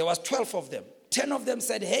 There was 12 of them. 10 of them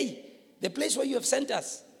said, hey, the place where you have sent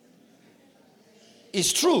us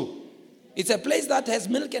is true. It's a place that has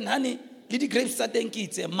milk and honey. Little grapes that think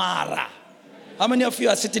it's a Mara. How many of you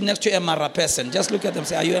are sitting next to a Mara person? Just look at them and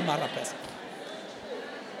say, are you a Mara person?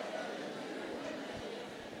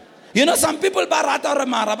 You know, some people barata or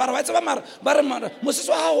Mara.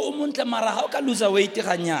 How can lose weight? You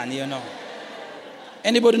know.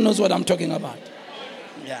 Anybody knows what I'm talking about?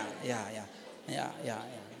 Yeah.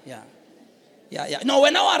 No,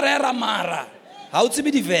 when I rare Mara, how to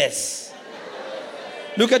be the verse?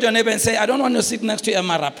 Look at your neighbor and say, I don't want to sit next to a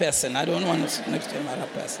Mara person. I don't want to sit next to a Mara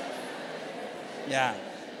person. Yeah.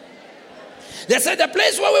 They said the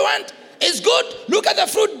place where we went is good. Look at the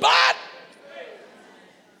fruit,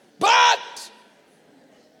 but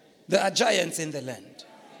there are giants in the land.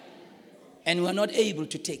 And we are not able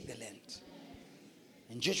to take the land.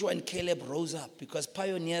 And Joshua and Caleb rose up because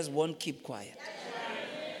pioneers won't keep quiet.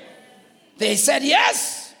 They said,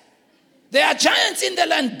 yes, there are giants in the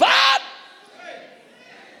land, but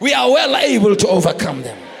we are well able to overcome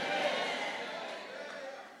them.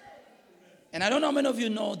 And I don't know how many of you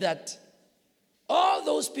know that all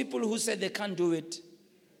those people who said they can't do it,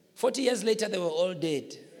 40 years later, they were all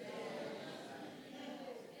dead.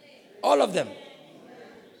 All of them.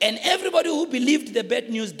 And everybody who believed the bad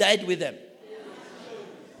news died with them.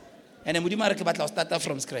 And then Mudimareke started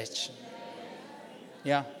from scratch.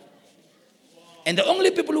 Yeah. And the only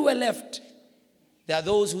people who were left, they are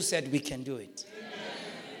those who said, we can do it.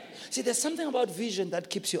 See, there's something about vision that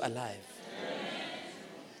keeps you alive.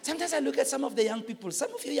 Sometimes I look at some of the young people.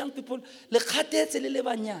 Some of you young people,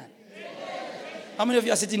 how many of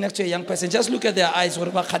you are sitting next to a young person? Just look at their eyes.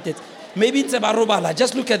 Maybe it's a barubala.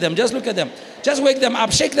 Just look at them. Just look at them. Just wake them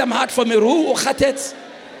up. Shake them hard for me. Look at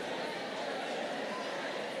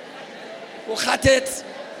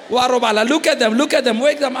them. Look at them.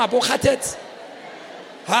 Wake them up.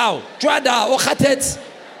 How?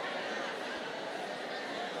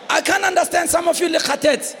 I can't understand some of you.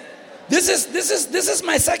 This is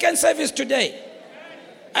my second service today.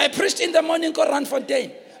 I preached in the morning for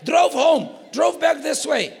Randfontein. Drove home. Drove back this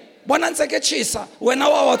way. But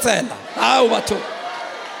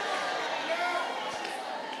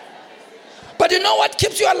you know what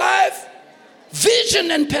keeps you alive?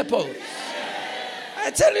 Vision and purpose.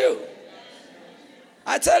 I tell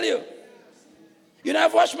you. You know,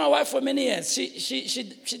 I've watched my wife for many years.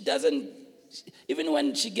 She doesn't, even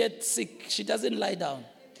when she gets sick, she doesn't lie down.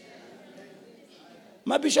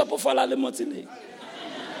 My bishop of Falale Motile.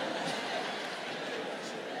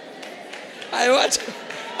 I watch.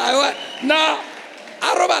 Now,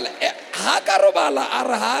 Arobala, Hakarobala,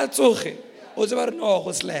 Arahatsuche, Ozevar no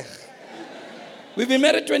Hoslech. We've been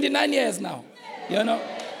married 29 years now, you know.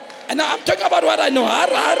 And now I'm talking about what I know.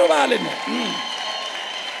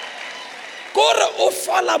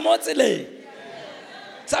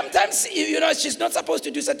 Sometimes, you know, she's not supposed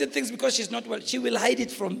to do certain things because she's not well. She will hide it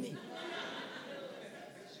from me.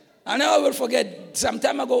 I know I will forget. Some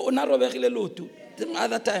time ago, the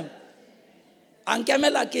other time.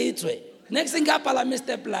 Next thing happened, I missed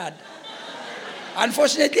the blood.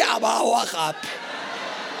 Unfortunately,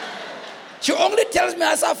 she only tells me,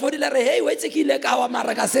 hey, wait a minute,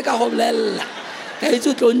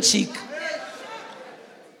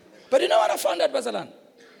 but you know what I found out, Basalan?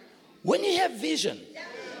 When you have vision,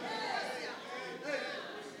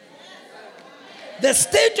 the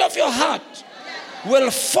state of your heart will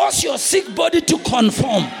force your sick body to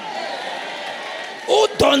conform.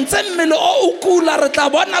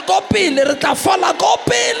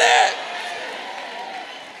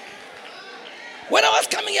 When I was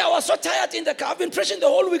coming here, I was so tired in the car. I've been preaching the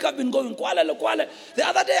whole week. I've been going. The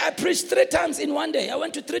other day, I preached 3 times in one day. I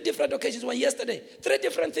went to 3 different occasions. One yesterday. 3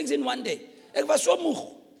 different things in one day. I'm not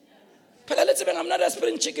a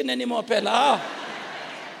spring chicken anymore.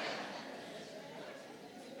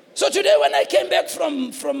 So today, when I came back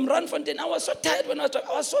from Randfontein, I was so tired when I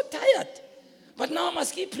was so tired. But now I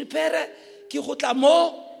must keep prepare.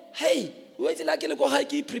 Hey, wait like you go high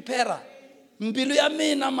keep prepare. Man.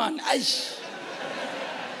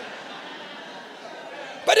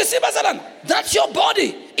 But you see, Basalan, that's your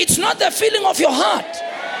body. It's not the feeling of your heart.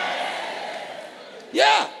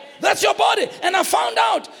 Yeah, that's your body. And I found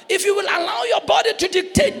out, if you will allow your body to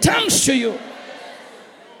dictate terms to you,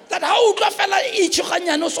 that how do fella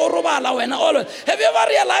ichukanya no sorobala when always. Have you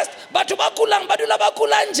ever realized? Batu bakulang badula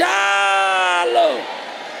bakulang jalo.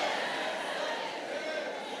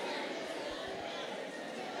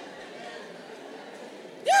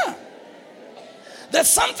 Yeah. There's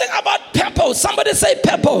something about purpose. Somebody say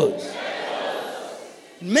purpose.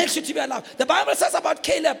 It makes you to be alive. The Bible says about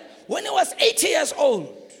Caleb, when he was 80 years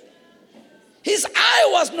old, his eye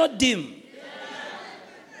was not dim.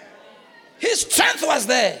 His strength was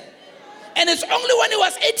there. And it's only when he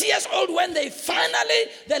was 80 years old when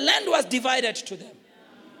the land was divided to them.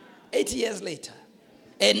 80 years later.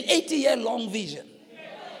 An 80-year-long vision.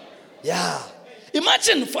 Yeah.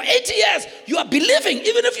 Imagine for 80 years, you are believing,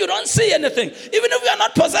 even if you don't see anything, even if you are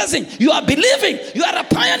not possessing, you are believing, you are a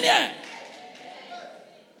pioneer.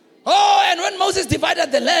 Oh, and when Moses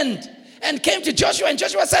divided the land and came to Joshua, and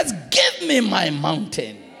Joshua says, give me my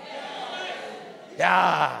mountain.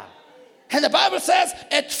 Yeah. And the Bible says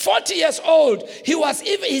at 40 years old,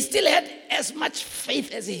 he still had as much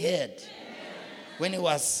faith as he had when he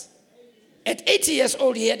was. At 80 years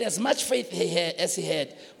old, he had as much faith as he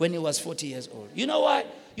had when he was 40 years old. You know why?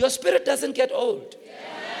 Your spirit doesn't get old.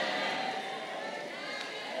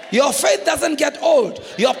 Your faith doesn't get old.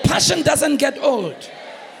 Your passion doesn't get old.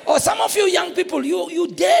 Or some of you young people, you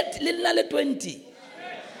dead little 20.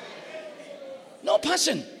 No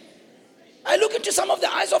passion. I look into some of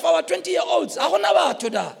the eyes of our 20-year-olds.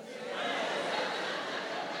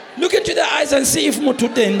 Look into their eyes and see if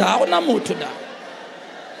mututenda.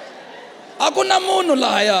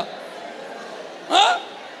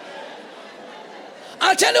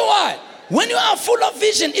 I'll tell you why. When you are full of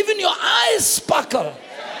vision, even your eyes sparkle.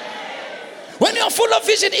 When you are full of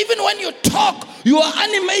vision, even when you talk, you are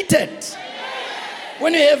animated.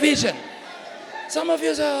 When you have vision. Some of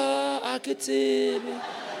you say,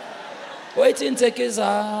 waiting take his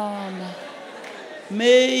arm.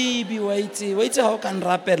 Maybe wait how can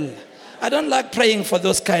rappel. I don't like praying for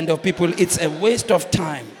those kind of people. It's a waste of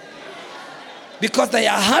time. Because their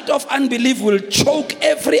heart of unbelief will choke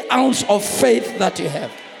every ounce of faith that you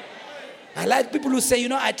have. I like people who say,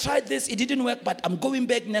 I tried this, it didn't work, but I'm going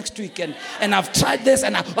back next week and I've tried this,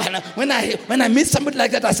 and when I meet somebody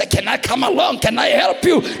like that, I say, can I come along? Can I help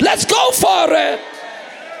you? Let's go for it.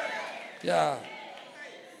 Yeah.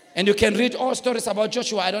 And you can read all stories about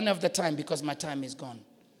Joshua. I don't have the time because my time is gone.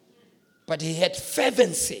 But he had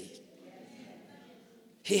fervency.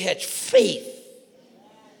 He had faith.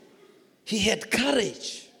 He had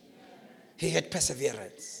courage. He had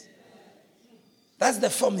perseverance. That's the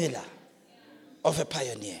formula of a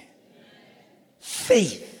pioneer.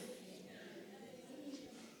 Faith.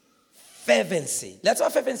 Fervency. That's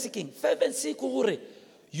what fervency king. Fervency kure.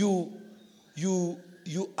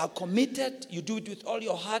 You are committed, you do it with all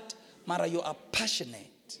your heart, mara you are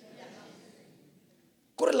passionate.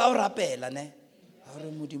 Kore la o rapela ne. Ha re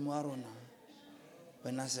modimo wa rona.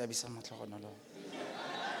 Wena se abisa matlogono lo.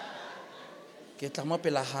 Ke tla mo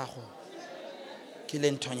pela gago. Ke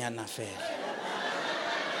le nthonyana fela.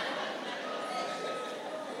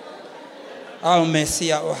 Ao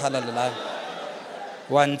Mesia o halala.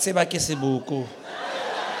 Wa ntseba ke sebuku.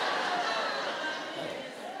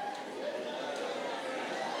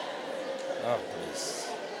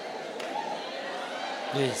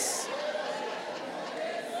 Please.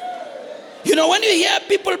 When you hear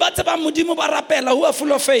people who are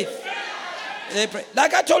full of faith, they pray.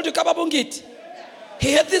 Like I told you, Kababungit,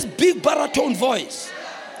 he had this big baritone voice,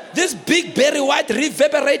 this big, very white,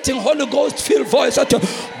 reverberating Holy Ghost filled voice.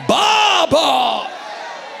 Baba,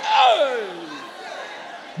 hey.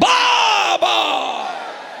 Baba,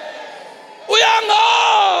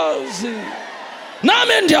 uyangazi,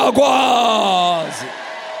 nami ndiyakwazi.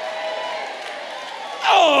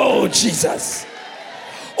 Oh, Jesus.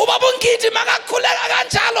 Ubabungiti makakhuleka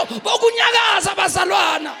kanjalo bokunyakaza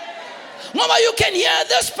bazalwana. Mama, you can hear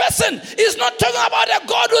this person is not talking about a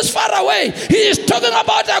God who's far away. He is talking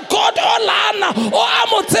about a God olana or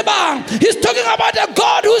amotsebang. He's talking about a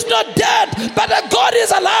God who's not dead, but a God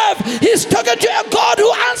is alive. He's talking to a God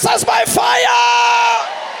who answers by fire.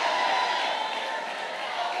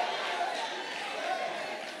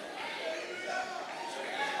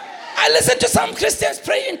 I listen to some Christians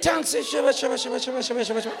pray in tongues.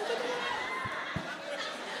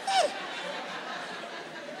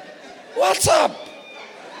 What's up?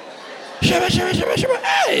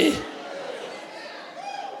 Hey.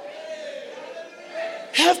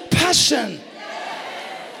 Have passion.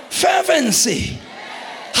 Fervency.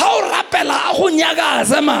 How rapela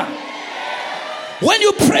unyagaza man. When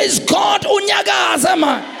you praise God, unyagaza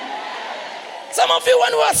man. Some of you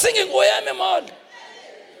when we are singing, oyame mod.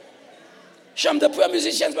 Sham the poor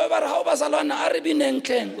musicians, but how bazalwana aribi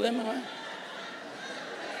nenkeng.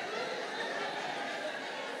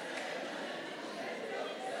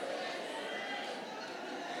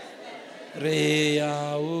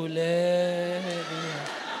 Ria ule,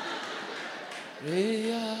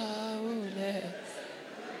 ria ule.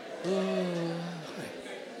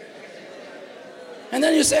 And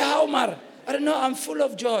then you say, how, Mar? I don't know, I'm full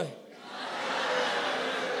of joy.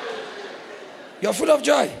 You're full of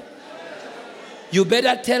joy. You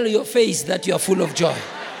better tell your face that you're full of joy.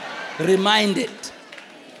 Remind it.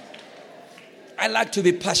 I like to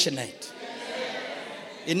be passionate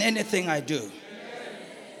in anything I do.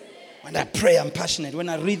 When I pray, I'm passionate. When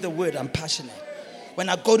I read the word, I'm passionate. When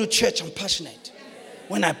I go to church, I'm passionate.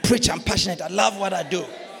 When I preach, I'm passionate. I love what I do.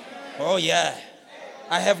 Oh, yeah.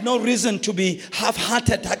 I have no reason to be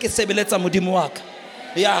half-hearted.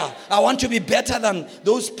 Yeah, I want to be better than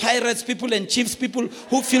those pirates people and chiefs people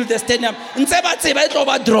who fill the stadium.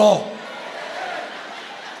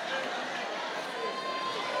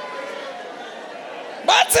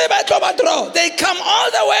 draw. They come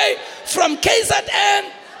all the way from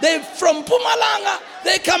KZN. They from Pumalanga.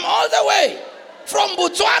 They come all the way from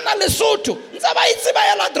Botswana, Lesotho.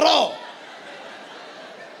 Draw.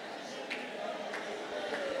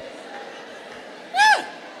 Yeah.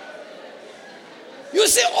 You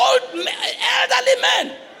see, old elderly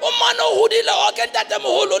men. Umano hudile okenta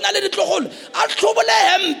moholo na le ditlogolo. A tlhobole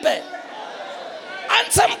hempe.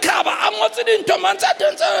 Ansam kaba angotse dinto mantsa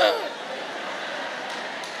tentse.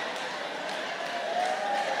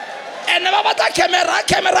 And never about a camera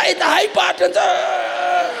in the high button.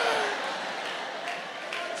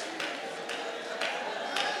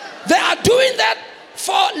 They are doing that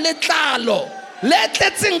for letlalo.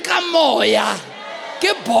 Let's moya.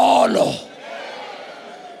 Ke bolo.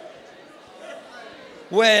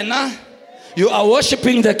 When you are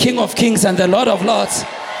worshiping the King of Kings and the Lord of Lords,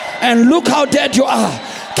 and look how dead you are.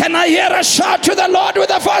 Can I hear a shout to the Lord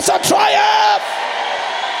with a voice of triumph?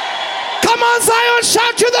 Come on, Zion,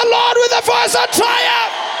 shout to the Lord with a voice of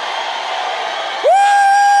triumph.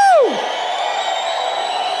 Woo!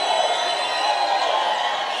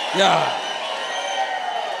 Yeah.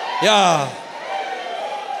 Yeah.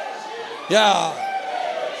 Yeah.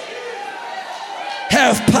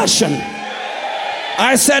 Have passion.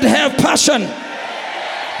 I said have passion.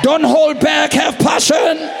 Don't hold back, have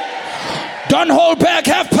passion. Don't hold back,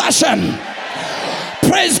 have passion.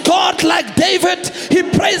 Praise God like David. He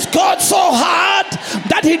praised God so hard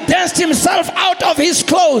that he danced himself out of his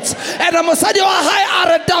clothes. And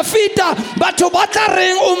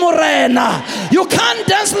you can't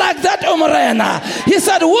dance like that, umurena. He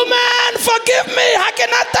said, woman, forgive me.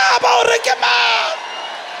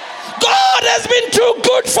 God has been too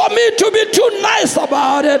good for me to be too nice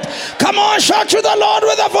about it. Come on, shout to the Lord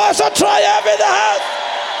with a voice of triumph in the house.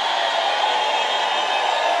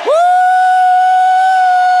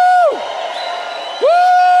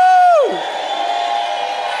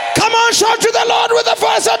 Come on, shout to the Lord with a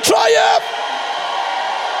voice of triumph.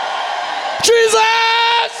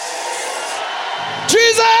 Jesus!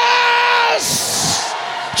 Jesus!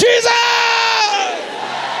 Jesus!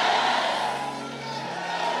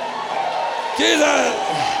 Jesus!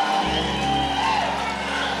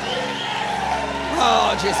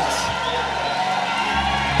 Oh, Jesus.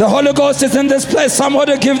 The Holy Ghost is in this place.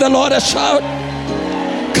 Somebody give the Lord a shout.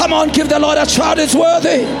 Come on, give the Lord a shout. It's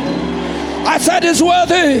worthy. I said it's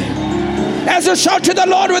worthy. As you shout to the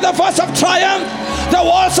Lord with a voice of triumph, the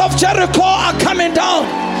walls of Jericho are coming down.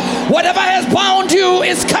 Whatever has bound you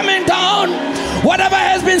is coming down. Whatever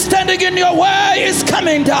has been standing in your way is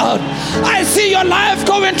coming down. I see your life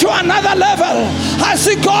going to another level. I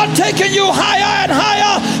see God taking you higher and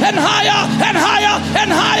higher and higher and higher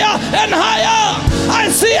and higher and higher. I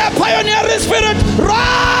see a pioneering spirit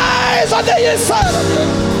rise on the inside of you.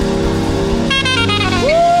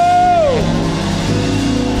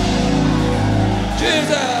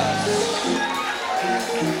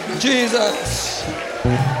 Jesus.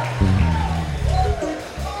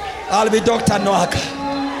 I'll be Dr. Noaka.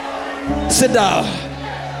 Sit down.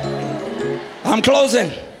 I'm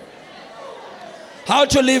closing. How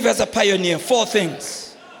to live as a pioneer. 4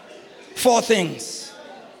 things. 4 things.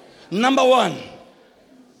 Number 1,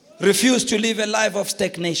 refuse to live a life of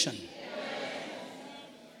stagnation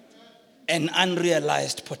and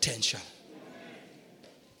unrealized potential.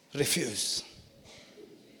 Refuse.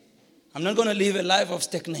 I'm not going to live a life of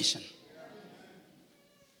stagnation.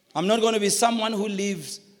 I'm not going to be someone who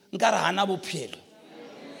lives. I'm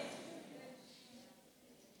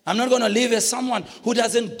not going to live as someone who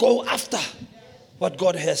doesn't go after what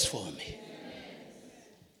God has for me.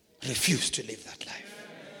 Refuse to live that life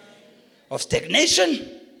of stagnation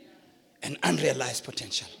and unrealized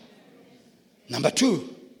potential. Number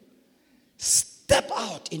 2, step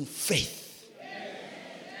out in faith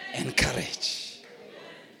and courage.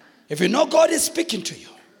 If you know God is speaking to you,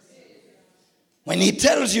 when he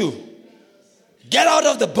tells you, get out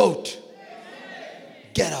of the boat,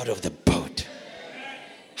 get out of the boat.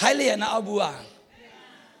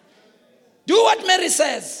 Do what Mary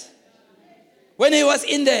says when he was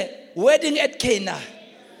in the wedding at Cana.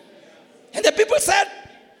 And the people said,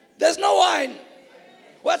 there's no wine.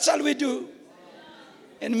 What shall we do?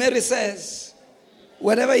 And Mary says,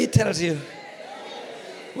 whatever he tells you,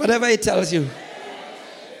 whatever he tells you,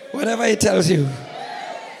 whatever he tells you,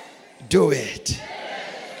 do it.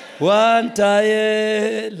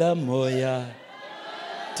 Wantaye la moya,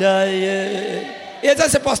 taye.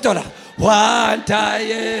 It's a pastola.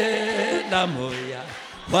 Wantaye la moya,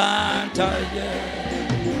 wantaye.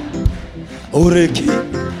 Ureki.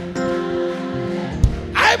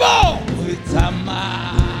 Aibo. Uitama.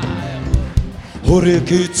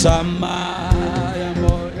 Ureki tama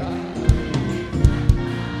moya.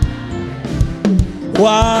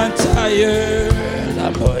 Wantayela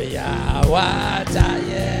moya,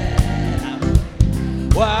 wantayela,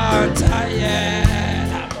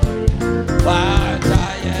 wantayela,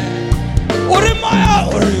 wantayela. Urimaya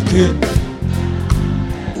uriki.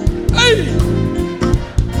 Hey,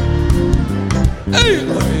 hey,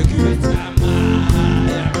 uriki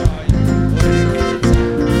tamaya, uriki.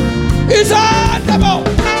 Is on the ball.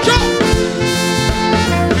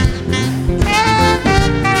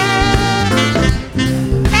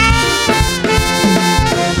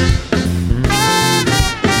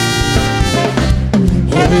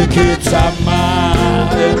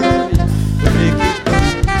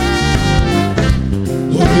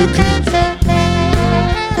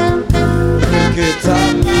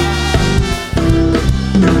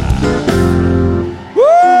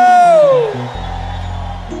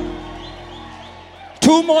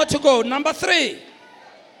 Two more to go. Number three.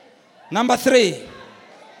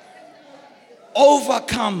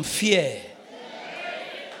 Overcome fear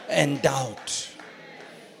and doubt.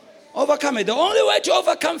 Overcome it. The only way to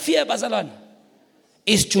overcome fear, Bazalwana,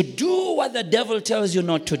 is to do what the devil tells you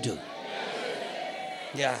not to do.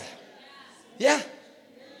 Yeah.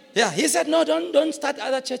 He said, no, don't start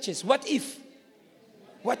other churches. What if?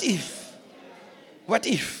 What if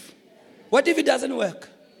it doesn't work?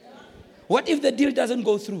 What if the deal doesn't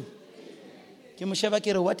go through?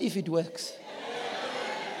 What if it works?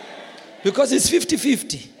 Because it's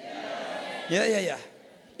 50-50. Yeah.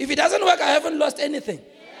 If it doesn't work, I haven't lost anything.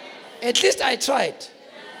 At least I tried.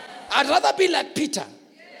 I'd rather be like Peter.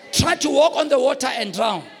 Try to walk on the water and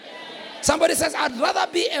drown. Somebody says, I'd rather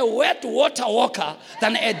be a wet water walker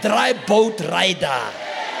than a dry boat rider.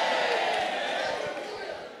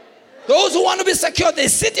 Those who want to be secure, they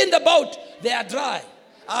sit in the boat, they are dry.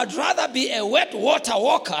 I'd rather be a wet water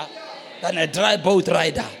walker than a dry boat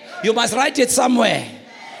rider. You must write it somewhere.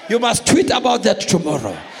 You must tweet about that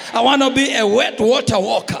tomorrow. I want to be a wet water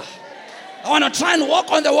walker. I want to try and walk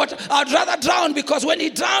on the water. I'd rather drown, because when he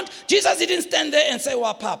drowned, Jesus didn't stand there and say,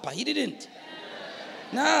 well, Papa. He didn't.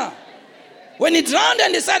 No. When he drowned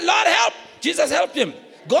and he said, Lord, help, Jesus helped him.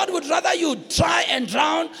 God would rather you try and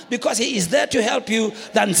drown because he is there to help you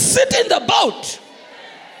than sit in the boat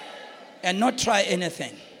and not try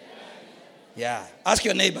anything. Yeah. Ask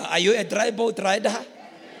your neighbor, are you a dry boat rider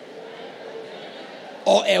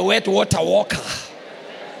or a wet water walker?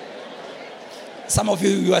 Some of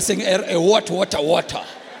you are saying a wet water.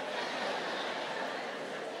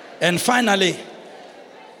 And finally,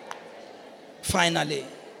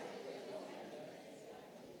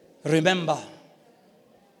 remember,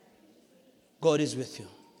 God is with you.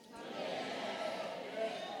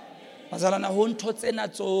 Bazalwana ho ntho tsena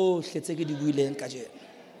tsohle tse ke di buileng ka jeno.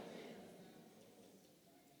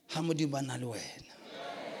 Ha Modimo a na le wena.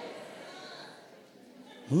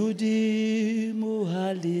 Modimo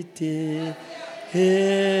ha le teng.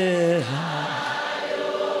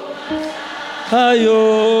 Hayo.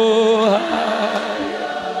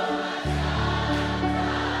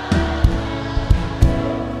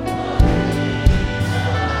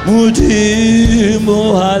 Modimo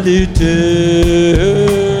ha le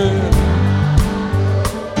teng.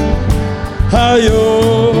 Hayo.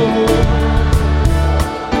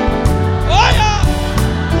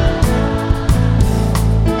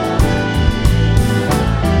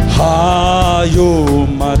 Hayo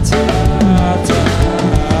matata.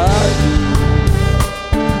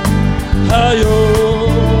 Hayo.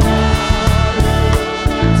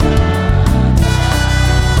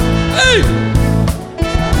 Hey.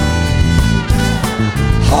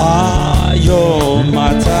 Hayo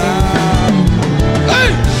matata.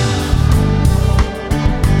 Hey.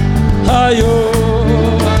 Hayo.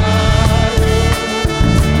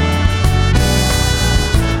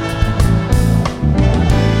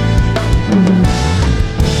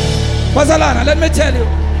 Bazalwana, let me tell you,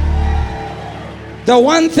 the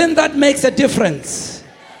one thing that makes a difference,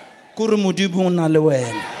 even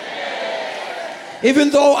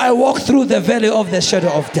though I walk through the valley of the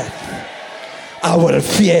shadow of death, I will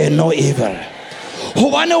fear no evil.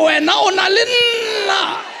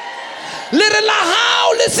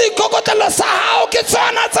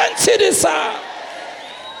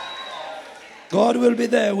 God will be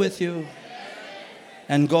there with you,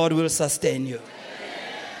 and God will sustain you.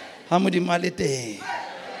 Hamudi malite.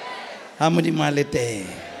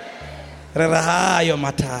 Rerahayo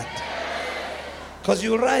matat. Because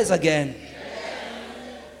you rise again.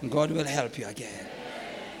 God will help you again.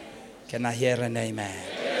 Can I hear an amen?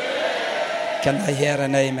 Can I hear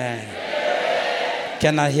an amen?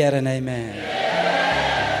 Can I hear an amen?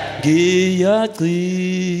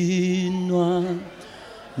 Giyaqinwa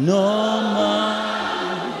noma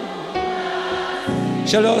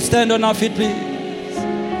Shall we all stand on our feet, please?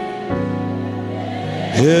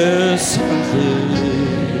 Here's something.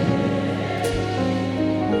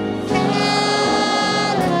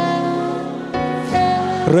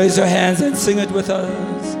 Raise your hands and sing it with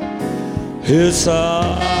us. Here's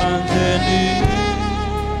something new.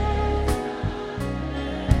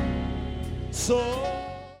 So